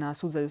išli na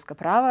sud za ljudska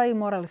prava i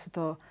morali su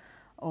to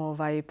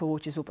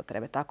povući iz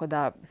upotrebe. Tako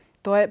da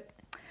to je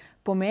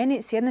po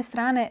meni, s jedne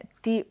strane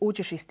ti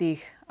učiš iz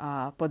tih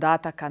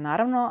podataka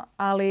naravno,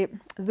 ali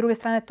s druge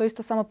strane to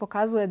isto samo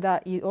pokazuje da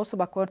i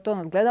osoba koja je to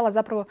nadgledala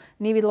zapravo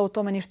nije vidjela u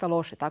tome ništa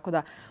loše. Tako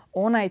da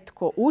onaj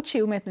tko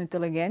uči umjetnu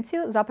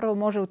inteligenciju zapravo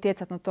može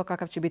utjecati na to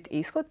kakav će biti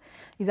ishod.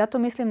 I zato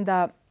mislim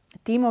da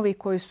timovi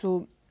koji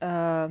su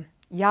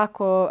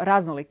jako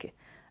raznoliki,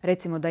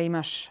 recimo da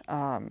imaš,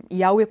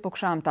 ja uvijek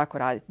pokušavam tako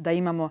raditi, da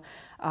imamo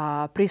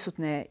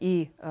prisutne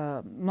i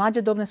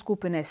mlađe dobne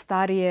skupine,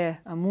 starije,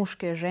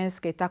 muške,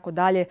 ženske i tako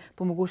dalje,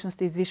 po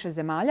mogućnosti iz više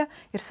zemalja,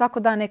 jer svako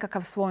da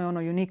nekakav svoj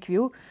unique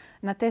view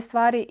na te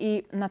stvari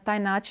i na taj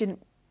način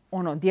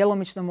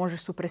djelomično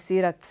možeš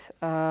supresirati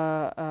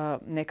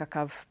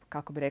nekakav,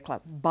 kako bi rekla,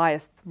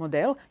 biased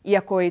model,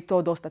 iako je i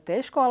to dosta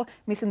teško, ali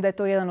mislim da je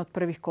to jedan od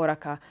prvih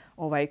koraka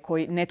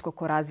koji netko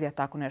ko razvija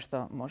tako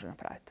nešto može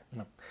napraviti.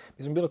 No.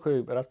 Mislim, bilo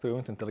koji raspravi o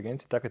umjetnoj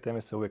inteligenciji, takve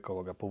teme se uvijek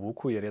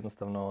povuku, jer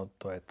jednostavno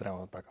to je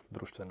trenutno takav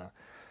društvena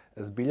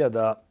zbilja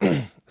da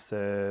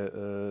se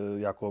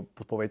jako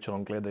pod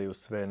povećalom gledaju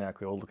sve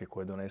nekakve odluke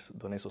koje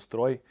donesu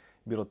stroj,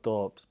 bilo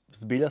to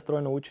zbilja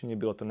strojno učenje,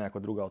 bilo to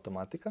nekakva druga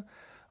automatika,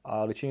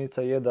 ali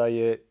činjenica je da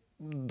je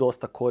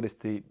dosta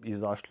koristi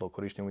izašlo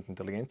korištenje umjetne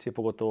inteligencije,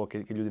 pogotovo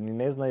kad ljudi ni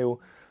ne znaju,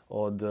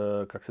 od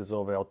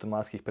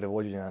automatskih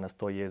prevođenja na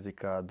 100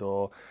 jezika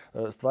do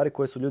stvari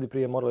koje su ljudi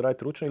prije morali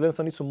raditi ručno ili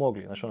jednostavno nisu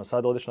mogli. Znači,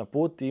 sad odeš na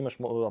put i imaš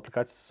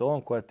aplikaciju sa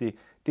sobom koja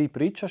ti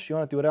pričaš i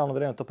ona ti u realno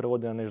vrijeme to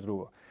prevodi na nešto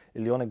drugo.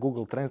 Ili onaj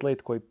Google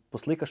Translate koji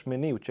poslikaš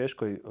meni u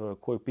Češkoj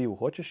koju pivu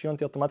hoćeš i on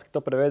ti automatski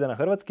to prevede na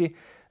hrvatski.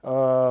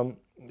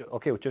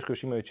 Ok, u Češkoj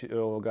još imaju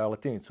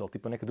latinicu, ali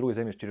tipa neke druge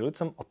zemlje s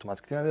ćirilicom,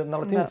 automatski ti na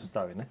latinicu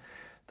stavi. Ne?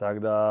 Tako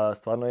da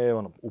stvarno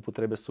je,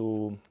 upotrebe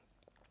su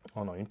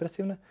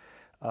impresivne.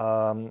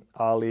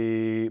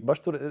 Ali baš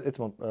tu,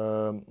 recimo,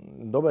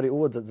 dobar je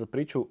uvod za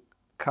priču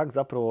kako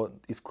zapravo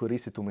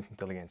iskoristiti umjetnu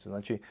inteligenciju.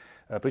 Znači,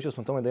 pričali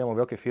smo o tome da imamo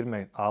velike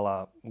firme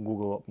ala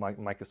Google,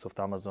 Microsoft,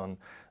 Amazon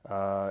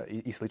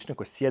i slične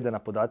koje sjede na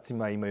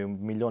podacima, imaju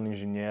milion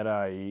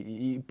inženjera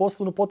i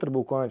poslovnu potrebu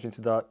u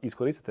konačnici da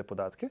iskoriste te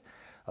podatke.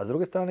 A s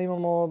druge strane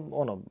imamo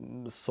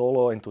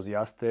solo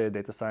entuzijaste,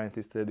 data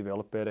scientiste,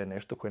 developere,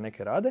 nešto koje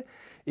neke rade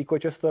i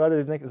koji često to rade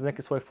iz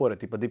neke svoje fore,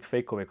 tipa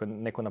deepfake-ove, koje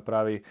neko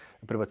napravi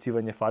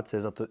prebacivanje face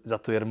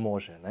zato jer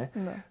može. Ne?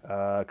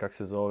 Kak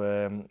se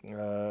zove,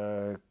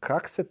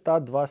 kak se ta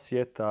dva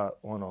svijeta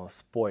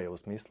spoje u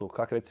smislu,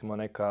 kak recimo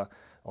neka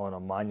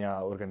manja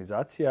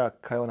organizacija,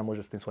 kaj ona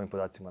može s tim svojim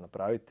podacima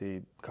napraviti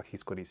i kak ih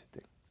iskoristiti?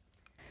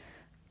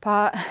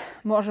 Pa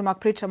možemo, ako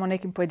pričamo o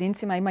nekim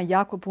pojedincima, ima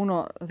jako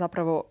puno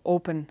zapravo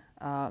open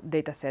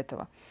data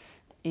setova.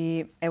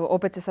 I evo,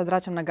 opet se sad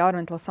vraćam na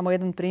government, ali samo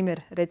jedan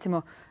primjer.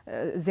 Recimo,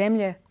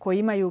 zemlje koje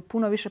imaju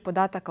puno više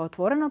podataka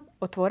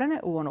otvorene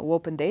u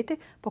open data,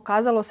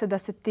 pokazalo se da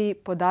se ti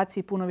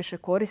podaci puno više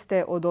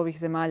koriste od ovih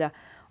zemalja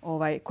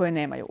koje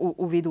nemaju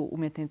u vidu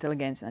umjetne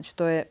inteligencije. Znači,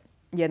 to je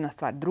jedna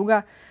stvar.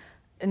 Druga,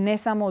 ne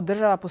samo od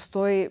država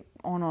postoji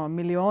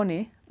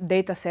milioni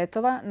data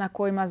setova na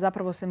kojima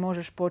zapravo se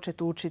možeš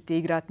početi učiti,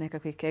 igrati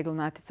nekakvih kegel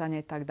natjecanja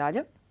i tako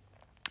dalje.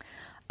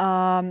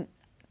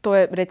 To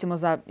je recimo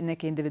za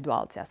neke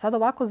individualce. A sad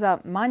ovako za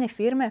manje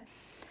firme,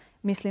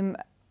 mislim,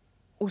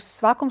 u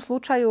svakom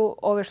slučaju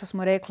ove što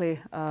smo rekli,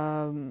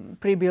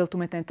 pre-built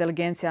umjetna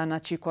inteligencija,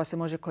 znači koja se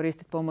može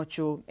koristiti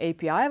pomoću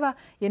API-eva,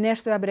 je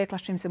nešto, ja bih rekla,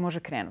 s čim se može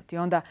krenuti. I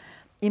onda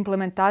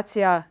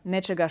implementacija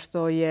nečega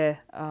što je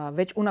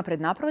već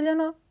unaprijed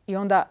napravljeno i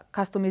onda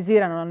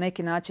customizirano na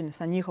neki način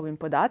sa njihovim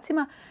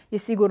podacima je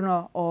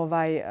sigurno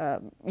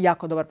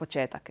jako dobar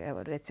početak.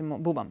 Evo, recimo,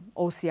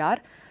 OCR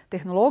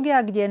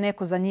tehnologija gdje je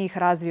neko za njih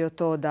razvio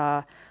to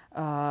da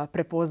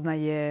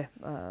prepoznaje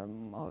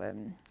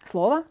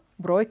slova,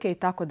 brojke i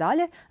tako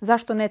dalje.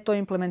 Zašto ne to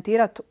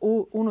implementirati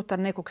unutar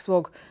nekog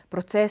svog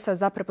procesa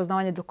za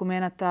prepoznavanje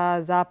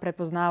dokumenata, za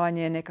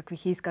prepoznavanje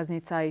nekakvih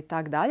iskaznica i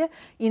tako dalje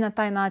i na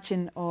taj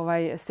način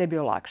sebi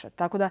olakšati.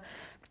 Tako da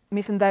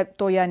mislim da je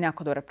to jedan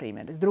jako dobar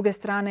primjer. S druge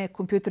strane,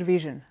 computer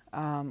vision.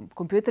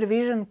 Computer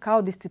vision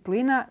kao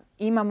disciplina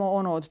imamo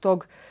od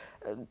tog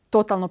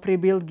totalno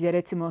pre-build gdje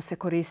recimo se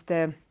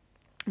koriste,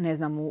 ne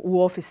znam,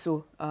 u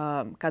Office-u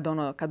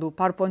kad u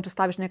PowerPointu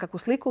staviš nekakvu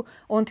sliku,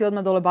 on ti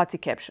odmah dole baci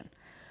caption.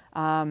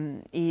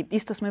 I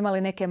isto smo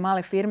imali neke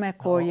male firme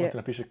koje... On ti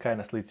napiše kaj je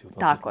na slici u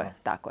tom smislu.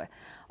 Tako je.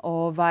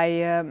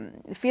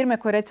 Firme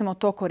koje recimo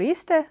to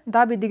koriste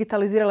da bi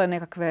digitalizirale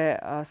nekakve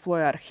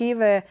svoje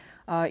arhive,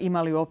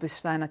 imali opis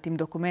šta je na tim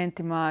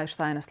dokumentima,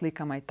 šta je na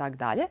slikama i tako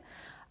dalje.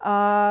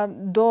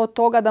 Do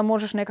toga da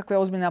možeš nekakve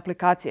ozbiljne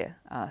aplikacije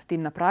s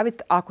tim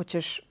napraviti ako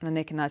ćeš na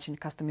neki način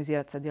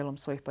customizirati sa dijelom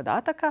svojih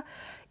podataka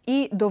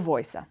i do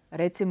voice-a.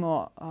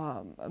 Recimo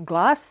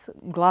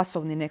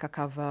glasovni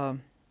nekakav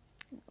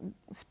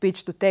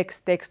speech to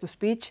text, text to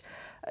speech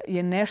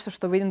je nešto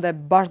što vidim da je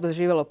baš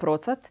doživjelo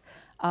procvat.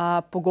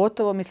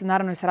 Pogotovo, mislim,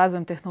 naravno i s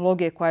razvojem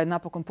tehnologije koja je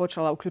napokon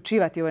počela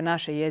uključivati ove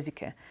naše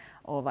jezike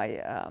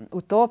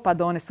u to, pa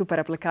do one super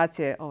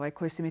aplikacije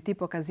koje si mi ti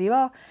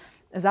pokazivao.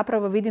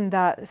 Zapravo vidim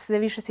da sve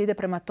više se ide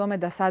prema tome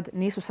da sad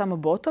nisu samo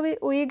botovi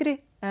u igri,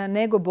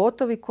 nego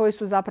botovi koji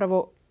su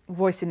zapravo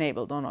voice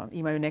enabled,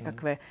 imaju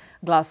nekakve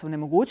glasovne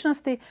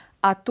mogućnosti,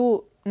 a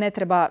tu ne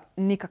treba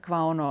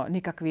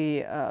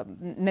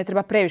ne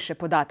treba previše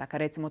podataka,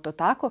 recimo to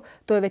tako.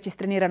 To je već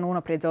istrenirano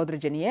unaprijed za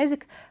određeni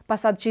jezik, pa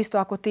sad čisto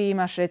ako ti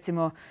imaš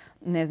recimo,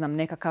 ne znam,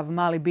 nekakav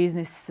mali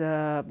biznis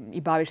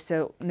i baviš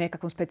se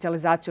nekakvom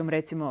specijalizacijom,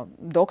 recimo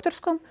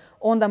doktorskom,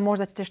 onda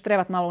možda ćeš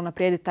trebati malo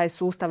unaprijediti taj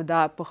sustav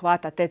da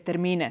pohvata te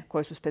termine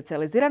koje su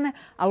specijalizirane,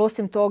 ali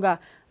osim toga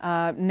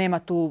nema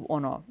tu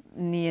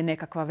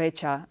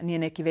nije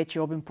neki veći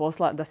obim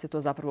posla da se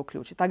to zapravo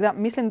uključi. Tako da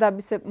mislim da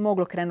bi se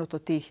moglo krenuti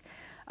od tih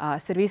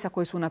servisa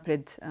koji su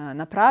unaprijed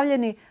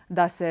napravljeni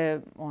da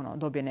se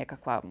dobije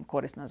nekakva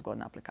korisna,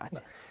 zgodna aplikacija.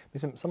 Da.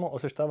 Mislim, samo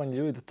osvještavanje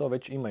ljudi da to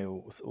već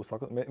imaju u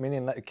svakom... Meni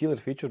je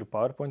killer feature u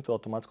PowerPointu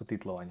automatsko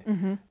titlovanje.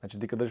 Znači,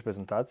 ti kad držiš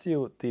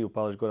prezentaciju, ti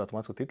upališ gore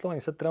automatsko titlovanje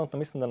i sad trenutno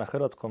mislim da na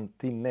hrvatskom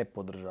ti ne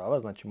podržava,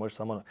 znači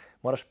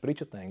moraš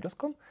pričati na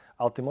engleskom,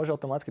 ali ti može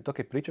automatski to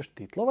kaj pričaš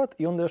titlovat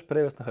i onda još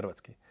prevesti na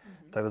hrvatski.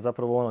 Tako da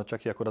zapravo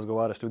čak i ako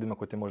razgovaraš s ljudima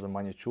koji te možda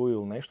manje čuju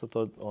ili nešto,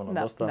 to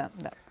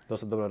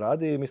dosta dobro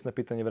radi i mislim da je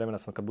pitanje vremena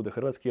sam kad bude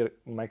hrvatski, jer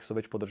Microsoft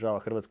već podržava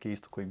hrvatski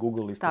isto koji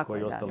Google, isto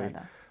koji ostali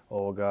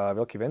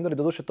veliki vendori.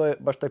 Doduše, to je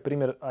baš taj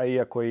primjer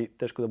AI-a koji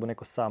teško da bi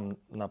neko sam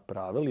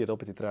napravili, jer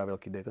opet ti treba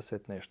veliki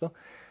dataset, nešto.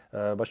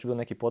 Baš je bio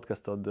neki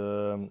podcast od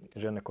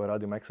žene koja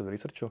radi u Microsoft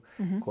Researchu,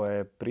 koja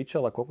je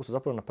pričala koliko su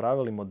zapravo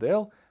napravili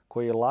model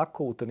koji je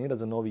lako utrenirati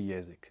za novi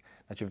jezik.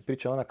 Znači,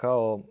 priča ona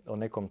kao o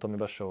nekom, to mi je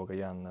baš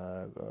jedan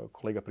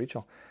kolega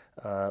pričao,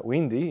 u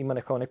Indiji ima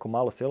kao neko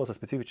malo selo sa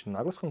specifičnim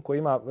naglaskom koji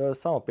ima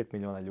samo 5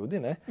 milijuna ljudi,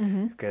 ne?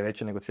 Koja je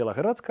veća nego cijela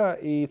Hrvatska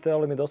i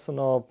trebalo mi je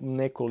doslovno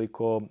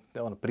nekoliko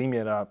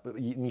primjera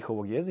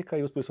njihovog jezika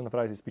i uspjeli su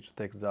napraviti speech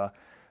to text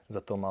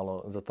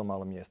za to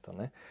malo mjesto.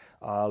 Ne?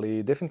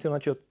 Ali definitivno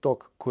znači, od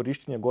tog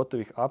korištenja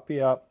gotovih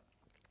API-a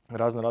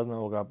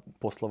razno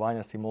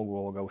poslovanja si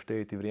mogu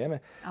uštediti vrijeme.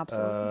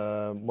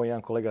 Moj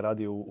jedan kolega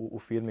radi u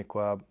firmi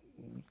koja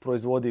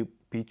proizvodi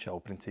pića u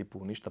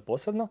principu, ništa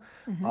posebno,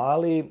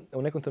 ali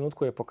u nekom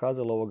trenutku je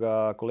pokazalo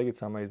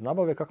kolegicama iz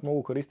nabave kako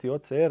mogu koristiti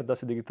OCR da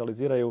se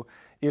digitaliziraju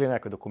ili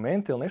nekakve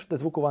dokumente ili nešto da je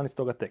zvuku van iz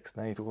toga tekst.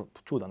 Ne? I to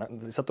čuda.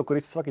 Ne? Sad to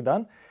koristi svaki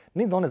dan.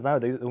 Niti one znaju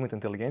da je umjetna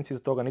inteligencija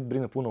iza toga, niti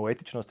brinu puno o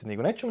etičnosti,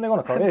 nego nečemu,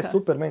 nego kao,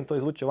 super, meni to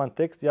izvuče van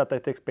tekst, ja taj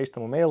tekst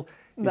peštam u mail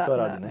i to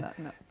radi.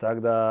 Tako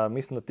da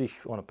mislim da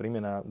tih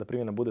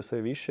primjena bude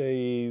sve više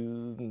i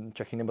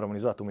čak i ne moramo ni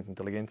zvati umjetna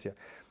inteligencija.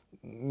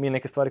 Mi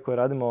neke stvari koje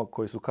radimo,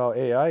 koji su kao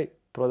AI,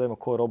 prodajemo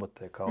kao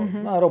robote. Kao,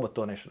 robot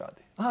to nešto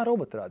radi.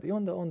 Robot radi i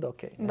onda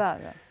ok. Da.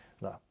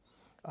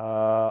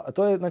 A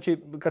to je,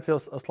 znači, kad se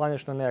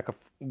oslanjaš na nekakav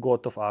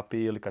gotov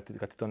API ili kad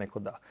ti to neko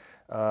da.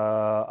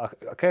 A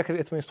kaj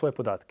recimo imaš svoje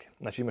podatke?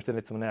 Znači imaš ti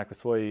recimo nekakve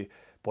svoj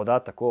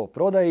podatak o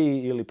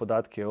prodaji ili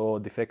podatke o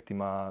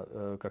defektima,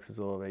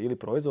 ili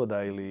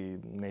proizvoda ili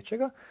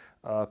nečega.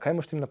 Kaj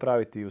možeš tim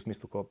napraviti u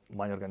smislu kao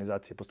manje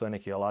organizacije? Postoje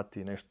neki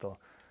alati, nešto?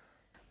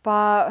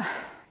 Pa,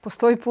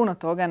 postoji puno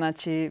toga,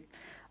 znači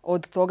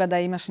od toga da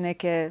imaš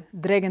neke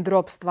drag and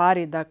drop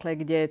stvari, dakle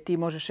gdje ti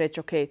možeš reći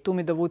ok, tu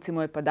mi dovuci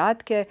moje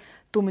podatke,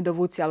 tu mi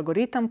dovuci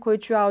algoritam koji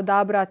ću ja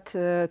odabrat,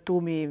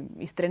 tu mi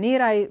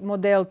istreniraj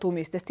model, tu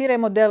mi istestiraj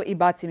model i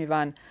baci mi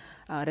van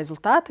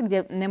rezultat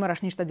gdje ne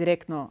moraš ništa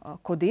direktno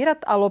kodirat,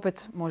 ali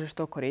opet možeš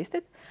to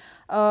koristiti.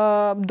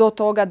 Do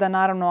toga da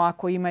naravno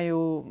ako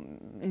imaju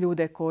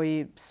ljude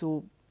koji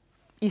su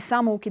i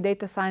samouki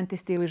data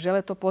scientisti ili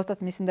žele to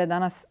postati, mislim da je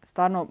danas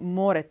stvarno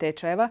more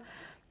tečajeva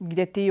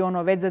gdje ti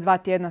već za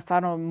 2 tjedna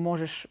stvarno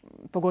možeš,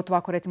 pogotovo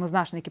ako recimo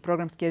znaš neki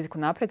programski jezik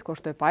unaprijed, kao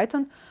što je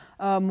Python,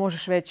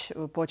 možeš već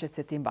početi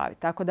se tim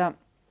baviti. Tako da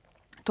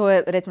to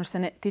je recimo što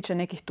se tiče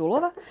nekih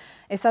toolova.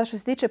 Sad što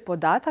se tiče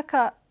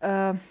podataka,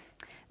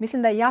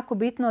 mislim da je jako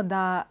bitno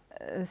da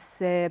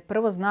se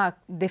prvo zna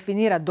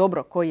definira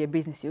dobro koji je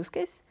business use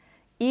case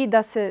i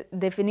da se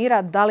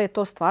definira da li je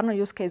to stvarno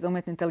use case za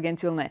umjetnu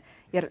inteligenciju ili ne.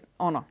 Jer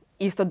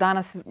isto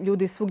danas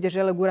ljudi svugdje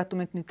žele gurati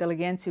umjetnu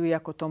inteligenciju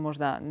iako to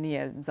možda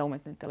nije za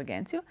umjetnu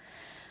inteligenciju.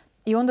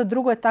 I onda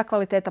drugo je ta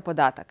kvaliteta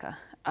podataka.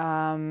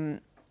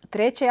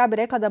 Treće, ja bih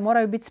rekla da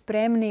moraju biti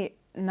spremni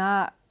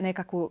na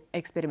nekakvo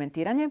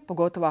eksperimentiranje,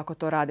 pogotovo ako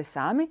to rade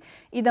sami,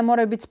 i da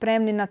moraju biti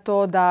spremni na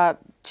to da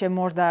će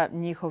možda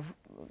njihov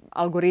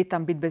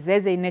algoritam biti bez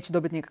veze i neće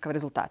dobiti nikakav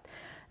rezultat.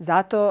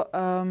 Zato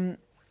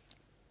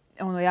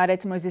ja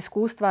recimo iz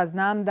iskustva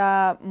znam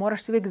da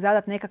moraš uvijek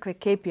zadati nekakve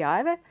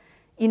KPI-eve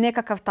i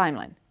nekakav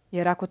timeline.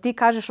 Jer ako ti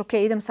kažeš ok,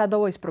 idem sad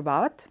ovo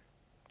isprobavati,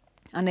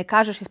 a ne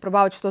kažeš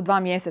isprobavat ću to 2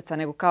 mjeseca,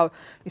 nego kao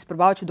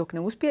isprobavat ću dok ne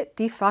uspije,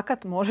 ti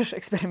fakat možeš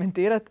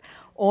eksperimentirati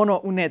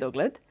u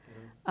nedogled.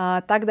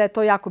 Tako da je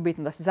to jako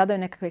bitno, da se zadaju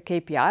nekakve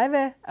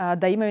KPI-eve,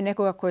 da imaju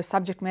nekoga koji je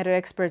subject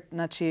matter expert,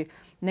 znači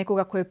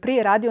nekoga koji je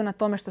prije radio na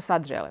tome što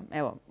sad žele.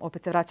 Evo,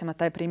 opet se vraćam na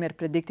taj primjer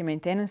predictive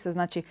maintenance,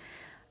 znači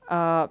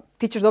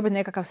ti ćeš dobiti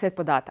nekakav set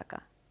podataka.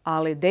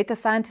 Ali data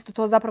scientistu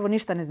to zapravo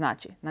ništa ne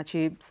znači.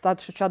 Znači,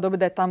 sad što ću ja dobiti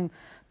da je tam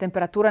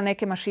temperatura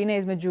neke mašine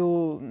između,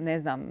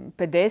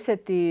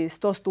 50 i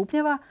 100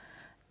 stupnjeva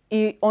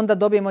i onda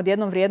dobijemo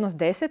odjednom vrijednost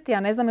 10. Ja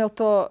ne znam je li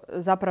to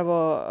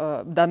zapravo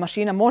da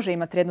mašina može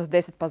imati vrijednost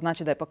 10 pa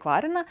znači da je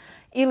pokvarena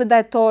ili da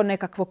je to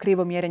nekakvo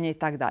krivo mjerenje i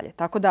tako dalje.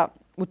 Tako da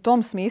u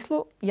tom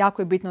smislu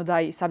jako je bitno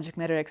da i subject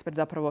matter expert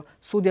zapravo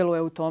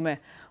sudjeluje u tome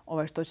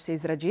što će se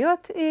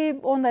izrađivati i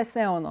onda je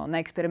sve na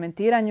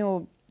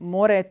eksperimentiranju.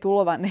 More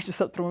toolova, neću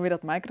sad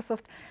promovirati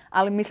Microsoft,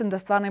 ali mislim da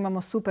stvarno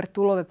imamo super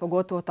toolove,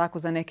 pogotovo tako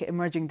za neke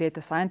emerging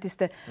data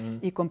scientiste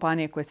i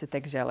kompanije koje se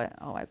tek žele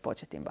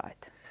početi im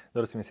baviti.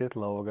 Dobro si mi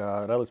sjetila,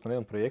 radili smo na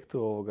jednom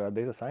projektu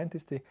data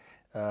scientisti.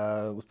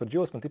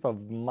 Uspoređivali smo tipa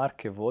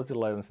marke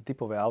vozila,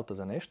 tipove auto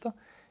za nešto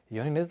i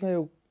oni ne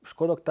znaju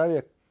Škoda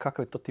Octavia,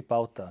 kakav je to tip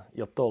auta?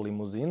 Je li to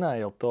limuzina,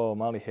 je li to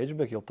mali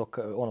hatchback, je li to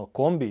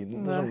kombi?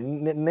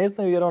 Ne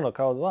znaju jer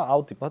kao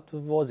auti, pa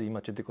vozi,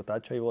 ima 4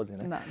 kotača i vozi.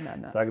 Ne?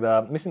 Tako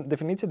da, mislim,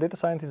 definicija data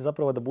scientist je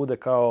zapravo da bude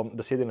kao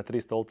da sjedi na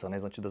 3 stolca. Ne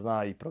znači da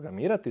zna i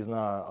programirati,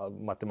 zna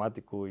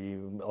matematiku i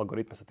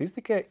algoritme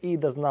statistike i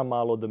da zna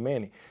malo o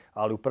domeni.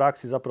 Ali u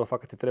praksi zapravo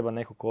fakat ti treba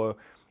neko ko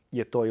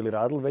je to ili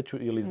radil već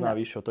ili zna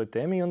više o toj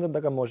temi i onda da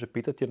ga može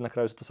pitati jer na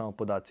kraju su to samo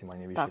podaci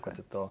manje više kad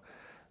se to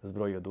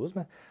zbroji i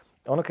oduzme.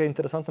 Ono što je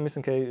interesantno,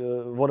 mislim, kad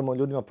volimo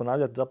ljudima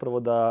ponavljati zapravo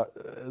da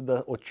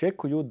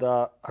očekuju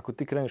da ako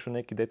ti kreneš u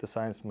neki data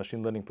science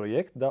machine learning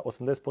projekt, da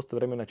 80%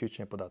 vremena je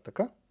čišćenje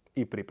podataka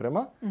i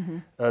priprema,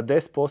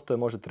 10% je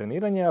možda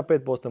treniranje, a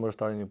 5% je možda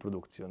stavljanje u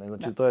produkciju. Ne?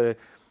 Znači, to je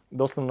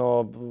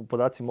doslovno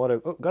podaci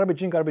moraju,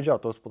 garbage in, garbage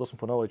out, to smo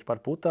ponovili već par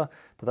puta,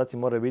 podaci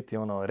moraju biti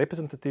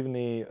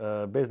reprezentativni,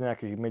 bez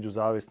nekakvih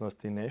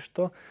međuzavisnosti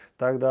nešto,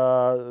 tako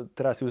da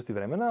treba si uzeti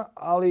vremena,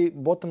 ali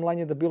bottom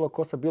line je da bilo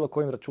ko sa bilo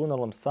kojim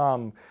računalom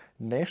sam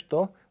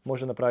nešto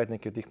može napraviti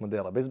neki od tih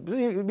modela. Bez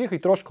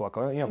nikakvih troškova,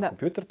 kao imam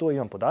kompjuter tu,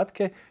 imam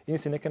podatke i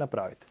si neke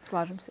napraviti.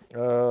 Slažem se.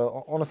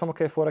 Samo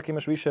kaj je forak,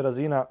 imaš više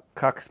razina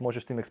kak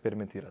možeš s tim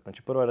eksperimentirati.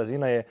 Znači prva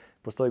razina je,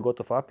 postoji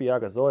gotov API, ja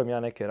ga zovem, ja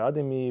neke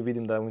radim i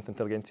vidim da umjetna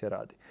inteligencija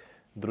radi.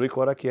 Drugi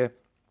korak je,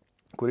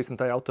 koristim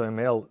taj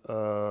AutoML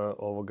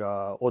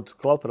od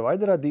cloud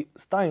providera di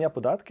stavim ja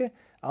podatke,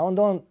 a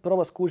onda on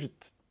proba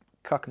skužiti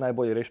kak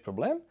najbolje riješiti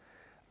problem.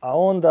 A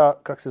onda,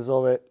 kak se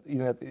zove,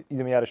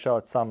 idem ja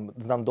rješavati sam,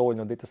 znam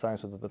dovoljno data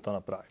science da to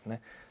napravim. Ne?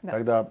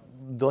 Tako da,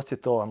 dosta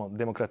je to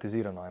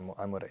demokratizirano,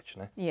 ajmo reći.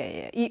 Ne?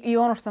 Je. I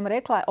ono što sam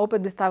rekla,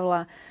 opet bi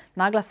stavila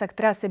naglasak,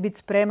 treba se biti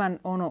spreman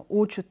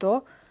ući u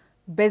to,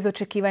 bez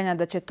očekivanja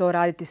da će to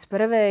raditi s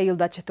prve ili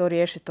da će to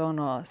riješiti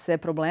sve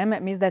probleme.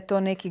 Mislim da je to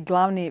neki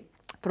glavni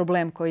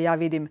problem koji ja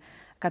vidim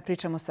kad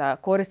pričamo sa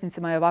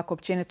korisnicima i ovako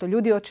općenito.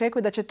 Ljudi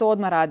očekuju da će to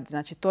odmah raditi.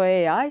 Znači, to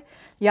je AI,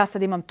 ja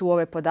sad imam tu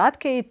ove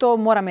podatke i to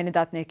mora meni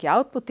dati neki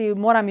output i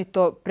mora mi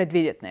to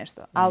predvidjeti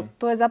nešto. Ali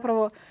to je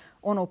zapravo,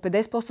 u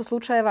 50%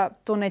 slučajeva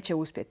to neće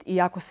uspjeti.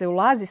 I ako se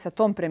ulazi sa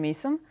tom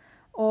premisom,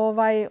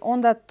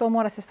 onda to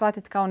mora se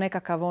shvatiti kao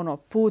nekakav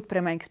put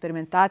prema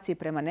eksperimentaciji,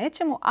 prema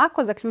nečemu.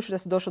 Ako zaključiš da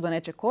se došlo do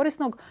nečeg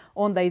korisnog,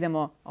 onda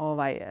idemo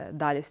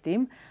dalje s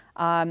tim.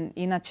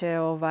 Inače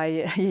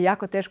je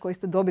jako teško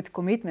isto dobiti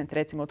commitment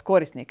recimo od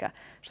korisnika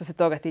što se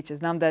toga tiče.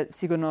 Znam da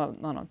sigurno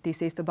ti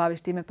se isto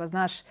baviš time pa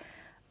znaš,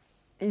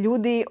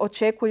 ljudi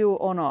očekuju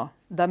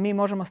da mi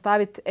možemo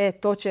staviti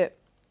to će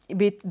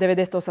biti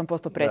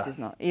 98%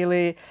 precizno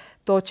ili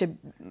to će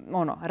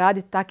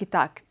raditi tak i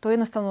tak. To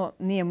jednostavno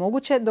nije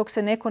moguće dok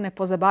se neko ne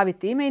pozabavi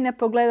time i ne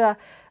pogleda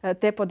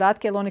te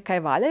podatke jer oni kaj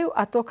valjaju,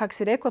 a to, kak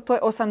si rekao, to je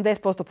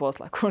 80%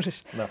 posla,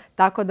 kužiš.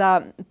 Tako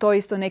da to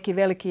isto neki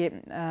veliki,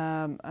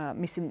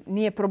 mislim,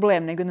 nije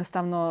problem, nego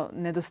jednostavno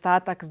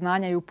nedostatak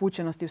znanja i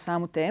upućenosti u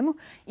samu temu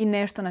i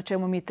nešto na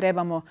čemu mi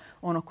trebamo,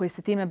 koji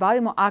se time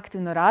bavimo,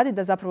 aktivno raditi,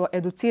 da zapravo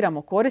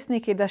educiramo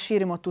korisnike i da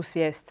širimo tu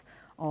svijest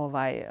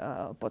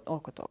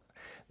oko toga.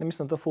 Ne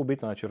mislim da to full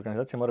bitno, znači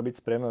organizacija mora biti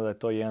spremna da je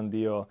to jedan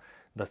dio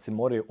da se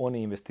moraju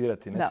oni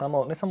investirati,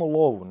 ne samo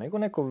lovu, nego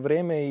neko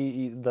vrijeme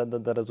i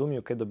da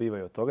razumiju kaj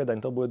dobivaju od toga, da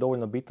im to bude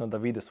dovoljno bitno da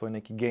vide svoj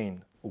neki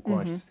gain u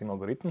konačnici s tim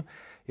algoritmom,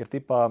 jer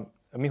tipa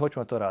mi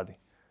hoćemo da to radi.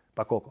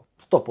 Pa koliko?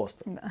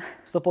 100%.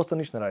 100%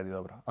 ništa ne radi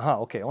dobro. Aha,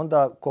 ok,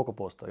 onda koliko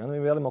posto? I onda mi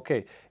velimo, ok,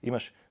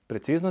 imaš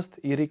preciznost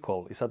i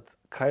recall. I sad,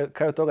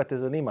 kaj od toga te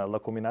zanima? La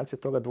kombinacija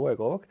toga dvojeg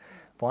ovog,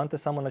 poanta je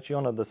samo znači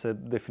da se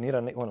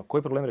definira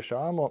koji problem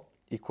rješavamo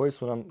i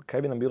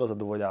kaj bi nam bilo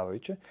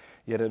zadovoljavajuće.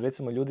 Jer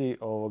recimo ljudi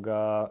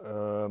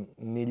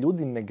ni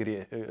ljudi ne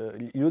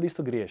ljudi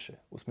isto griješe.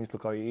 U smislu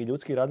kao i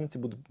ljudski radnici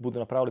budu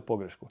napravili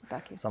pogrešku.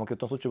 Samo kad u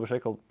tom slučaju boš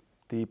rekao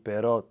ti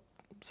Pero,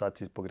 sad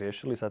si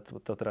pogriješili, sad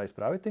to treba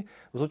ispraviti.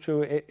 U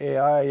slučaju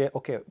AI je,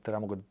 ok,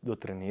 trebamo ga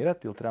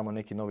dotrenirati ili trebamo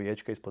neki novi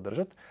edge case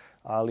podržati,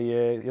 ali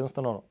je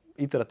jednostavno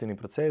iterativni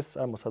proces,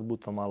 ajmo sad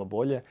biti to malo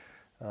bolje,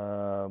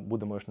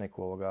 budemo još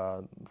neku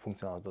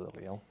funkcionalnost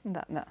dodali, jel?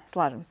 Da,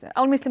 slažem se.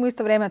 Ali mislim u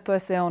isto vrijeme to je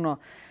sve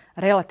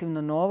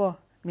relativno novo.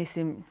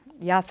 Mislim,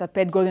 ja sa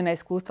 5 godina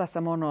iskustva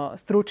sam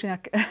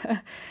stručnjak.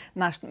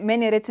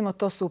 Meni je recimo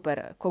to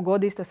super.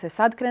 Kogod isto se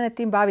sad krene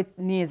tim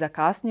baviti, nije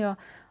zakasnio.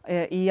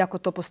 Iako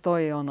to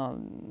postoji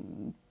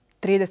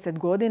 30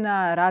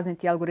 godina, razni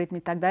ti algoritmi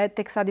i tako dalje,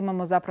 tek sad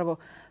imamo zapravo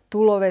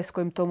toolove s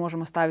kojim to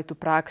možemo staviti u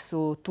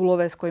praksu,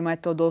 toolove s kojima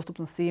je to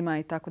dostupno svima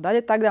i tako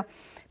dalje. Tako da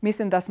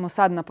mislim da smo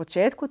sad na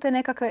početku te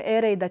nekakve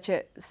ere i da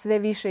će sve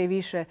više i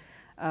više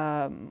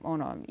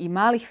i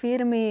malih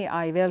firmi,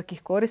 a i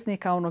velikih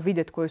korisnika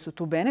vidjeti koji su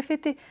tu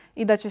benefiti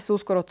i da će se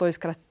uskoro to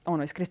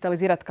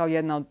iskristalizirati kao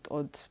jedna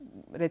od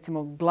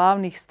recimo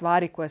glavnih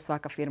stvari koje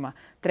svaka firma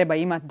treba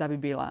imati da bi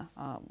bila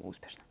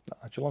uspješna.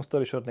 Znači long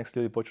story short, nek se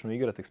ljudi počnu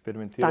igrati,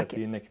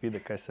 eksperimentirati i nek vide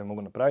kaj se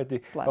mogu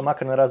napraviti. Pa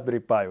makar na Raspberry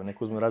Pi-u.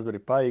 Nek uzmu Raspberry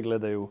Pi i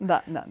gledaju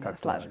kako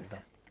to slažem se.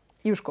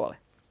 I u škole.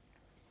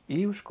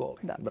 I u školi,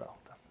 bravo.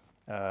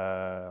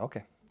 Ok.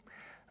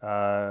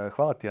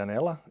 Hvala ti,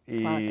 Anela.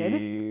 Hvala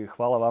tebi.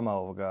 Hvala vama,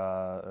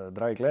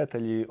 dragi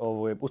gledatelji.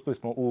 Uspjeli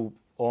smo u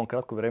ovom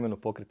kratkom vremenu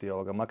pokriti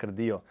makar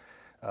dio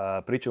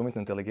priče o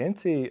umjetnoj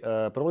inteligenciji.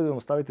 Probali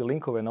budemo staviti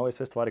linkove na ove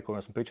sve stvari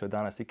koje smo pričali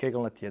danas, i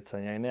Kegel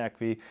natjecanja, i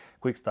nekakvi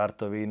quick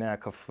startovi,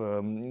 nekakav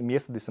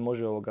mjesto gdje se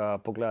može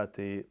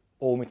pogledati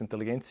o umjetnoj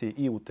inteligenciji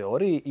i u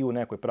teoriji i u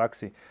nekoj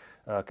praksi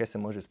kaj se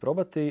može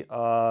isprobati.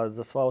 A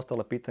za sva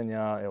ostala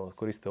pitanja, evo,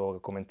 koriste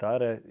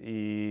komentare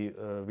i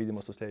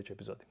vidimo se u sljedećoj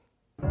epizodi.